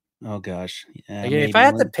it? Oh gosh. Yeah, Again, if maybe. I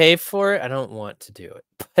have to pay for it, I don't want to do it.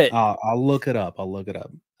 But I'll look it up. I'll look it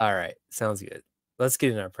up. all right, sounds good. Let's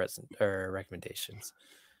get in our recommendations.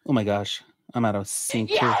 Oh my gosh. I'm out of sync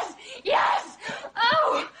too. Yes! Yes!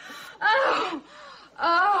 Oh! Oh!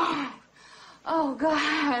 Oh! Oh,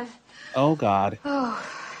 God. Oh God. Oh.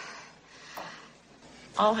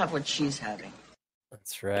 I'll have what she's having.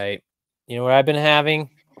 That's right. You know what I've been having?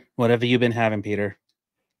 What have you been having, Peter?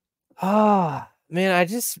 Ah, man, I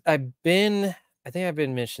think I've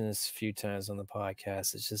been mentioning this a few times on the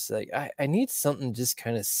podcast. It's just like I need something just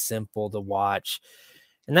kind of simple to watch.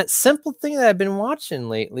 And that simple thing that I've been watching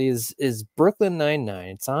lately is Brooklyn Nine-Nine.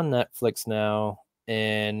 It's on Netflix now.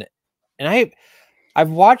 And I've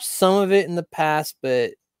watched some of it in the past,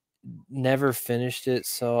 but never finished it.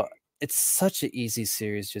 So it's such an easy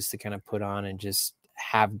series just to kind of put on and just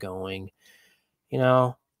have going. You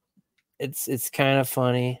know, it's kind of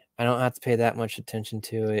funny. I don't have to pay that much attention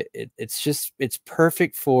to it. It's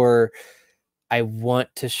perfect for I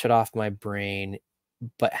want to shut off my brain,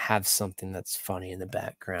 but have something that's funny in the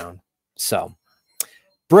background. So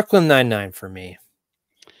Brooklyn Nine-Nine for me.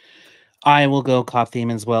 I will go cop theme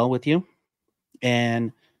as well with you.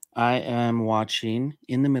 And I am watching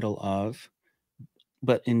in the middle of,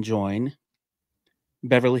 but enjoying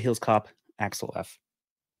Beverly Hills Cop Axel F.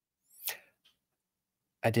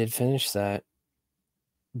 I did finish that,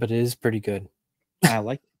 but it is pretty good. I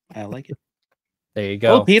like it. There you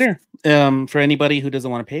go. Oh, Peter. For anybody who doesn't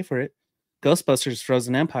want to pay for it, Ghostbusters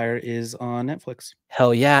Frozen Empire is on Netflix.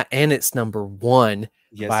 Hell yeah. And it's number 1,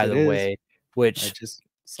 Yes, by it the is. way, I which just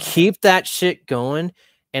saw keep that shit going.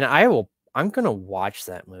 And I'm going to watch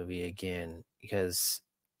that movie again because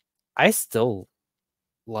I still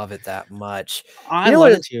love it that much. that. I You know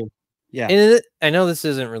love what it too. Yeah. And I know this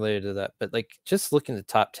isn't related to that, but like just looking at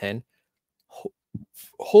the top 10,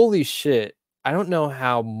 holy shit. I don't know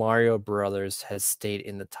how Mario Brothers has stayed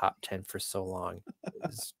in the top 10 for so long.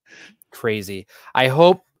 It's crazy. I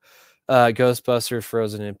hope Ghostbusters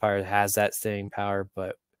Frozen Empire has that staying power,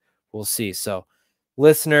 but we'll see. So,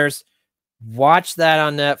 listeners, watch that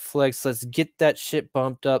on Netflix. Let's get that shit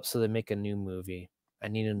bumped up so they make a new movie. I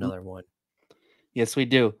need another one. Yes, we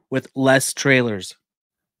do. With less trailers.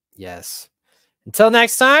 Yes. Until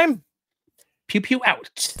next time. Pew pew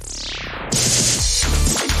out.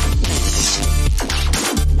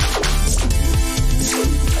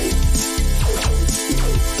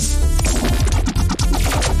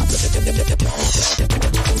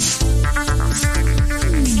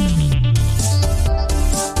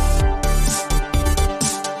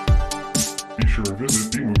 Be sure to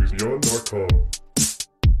visit bmoviesbeyond.com.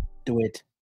 Do it.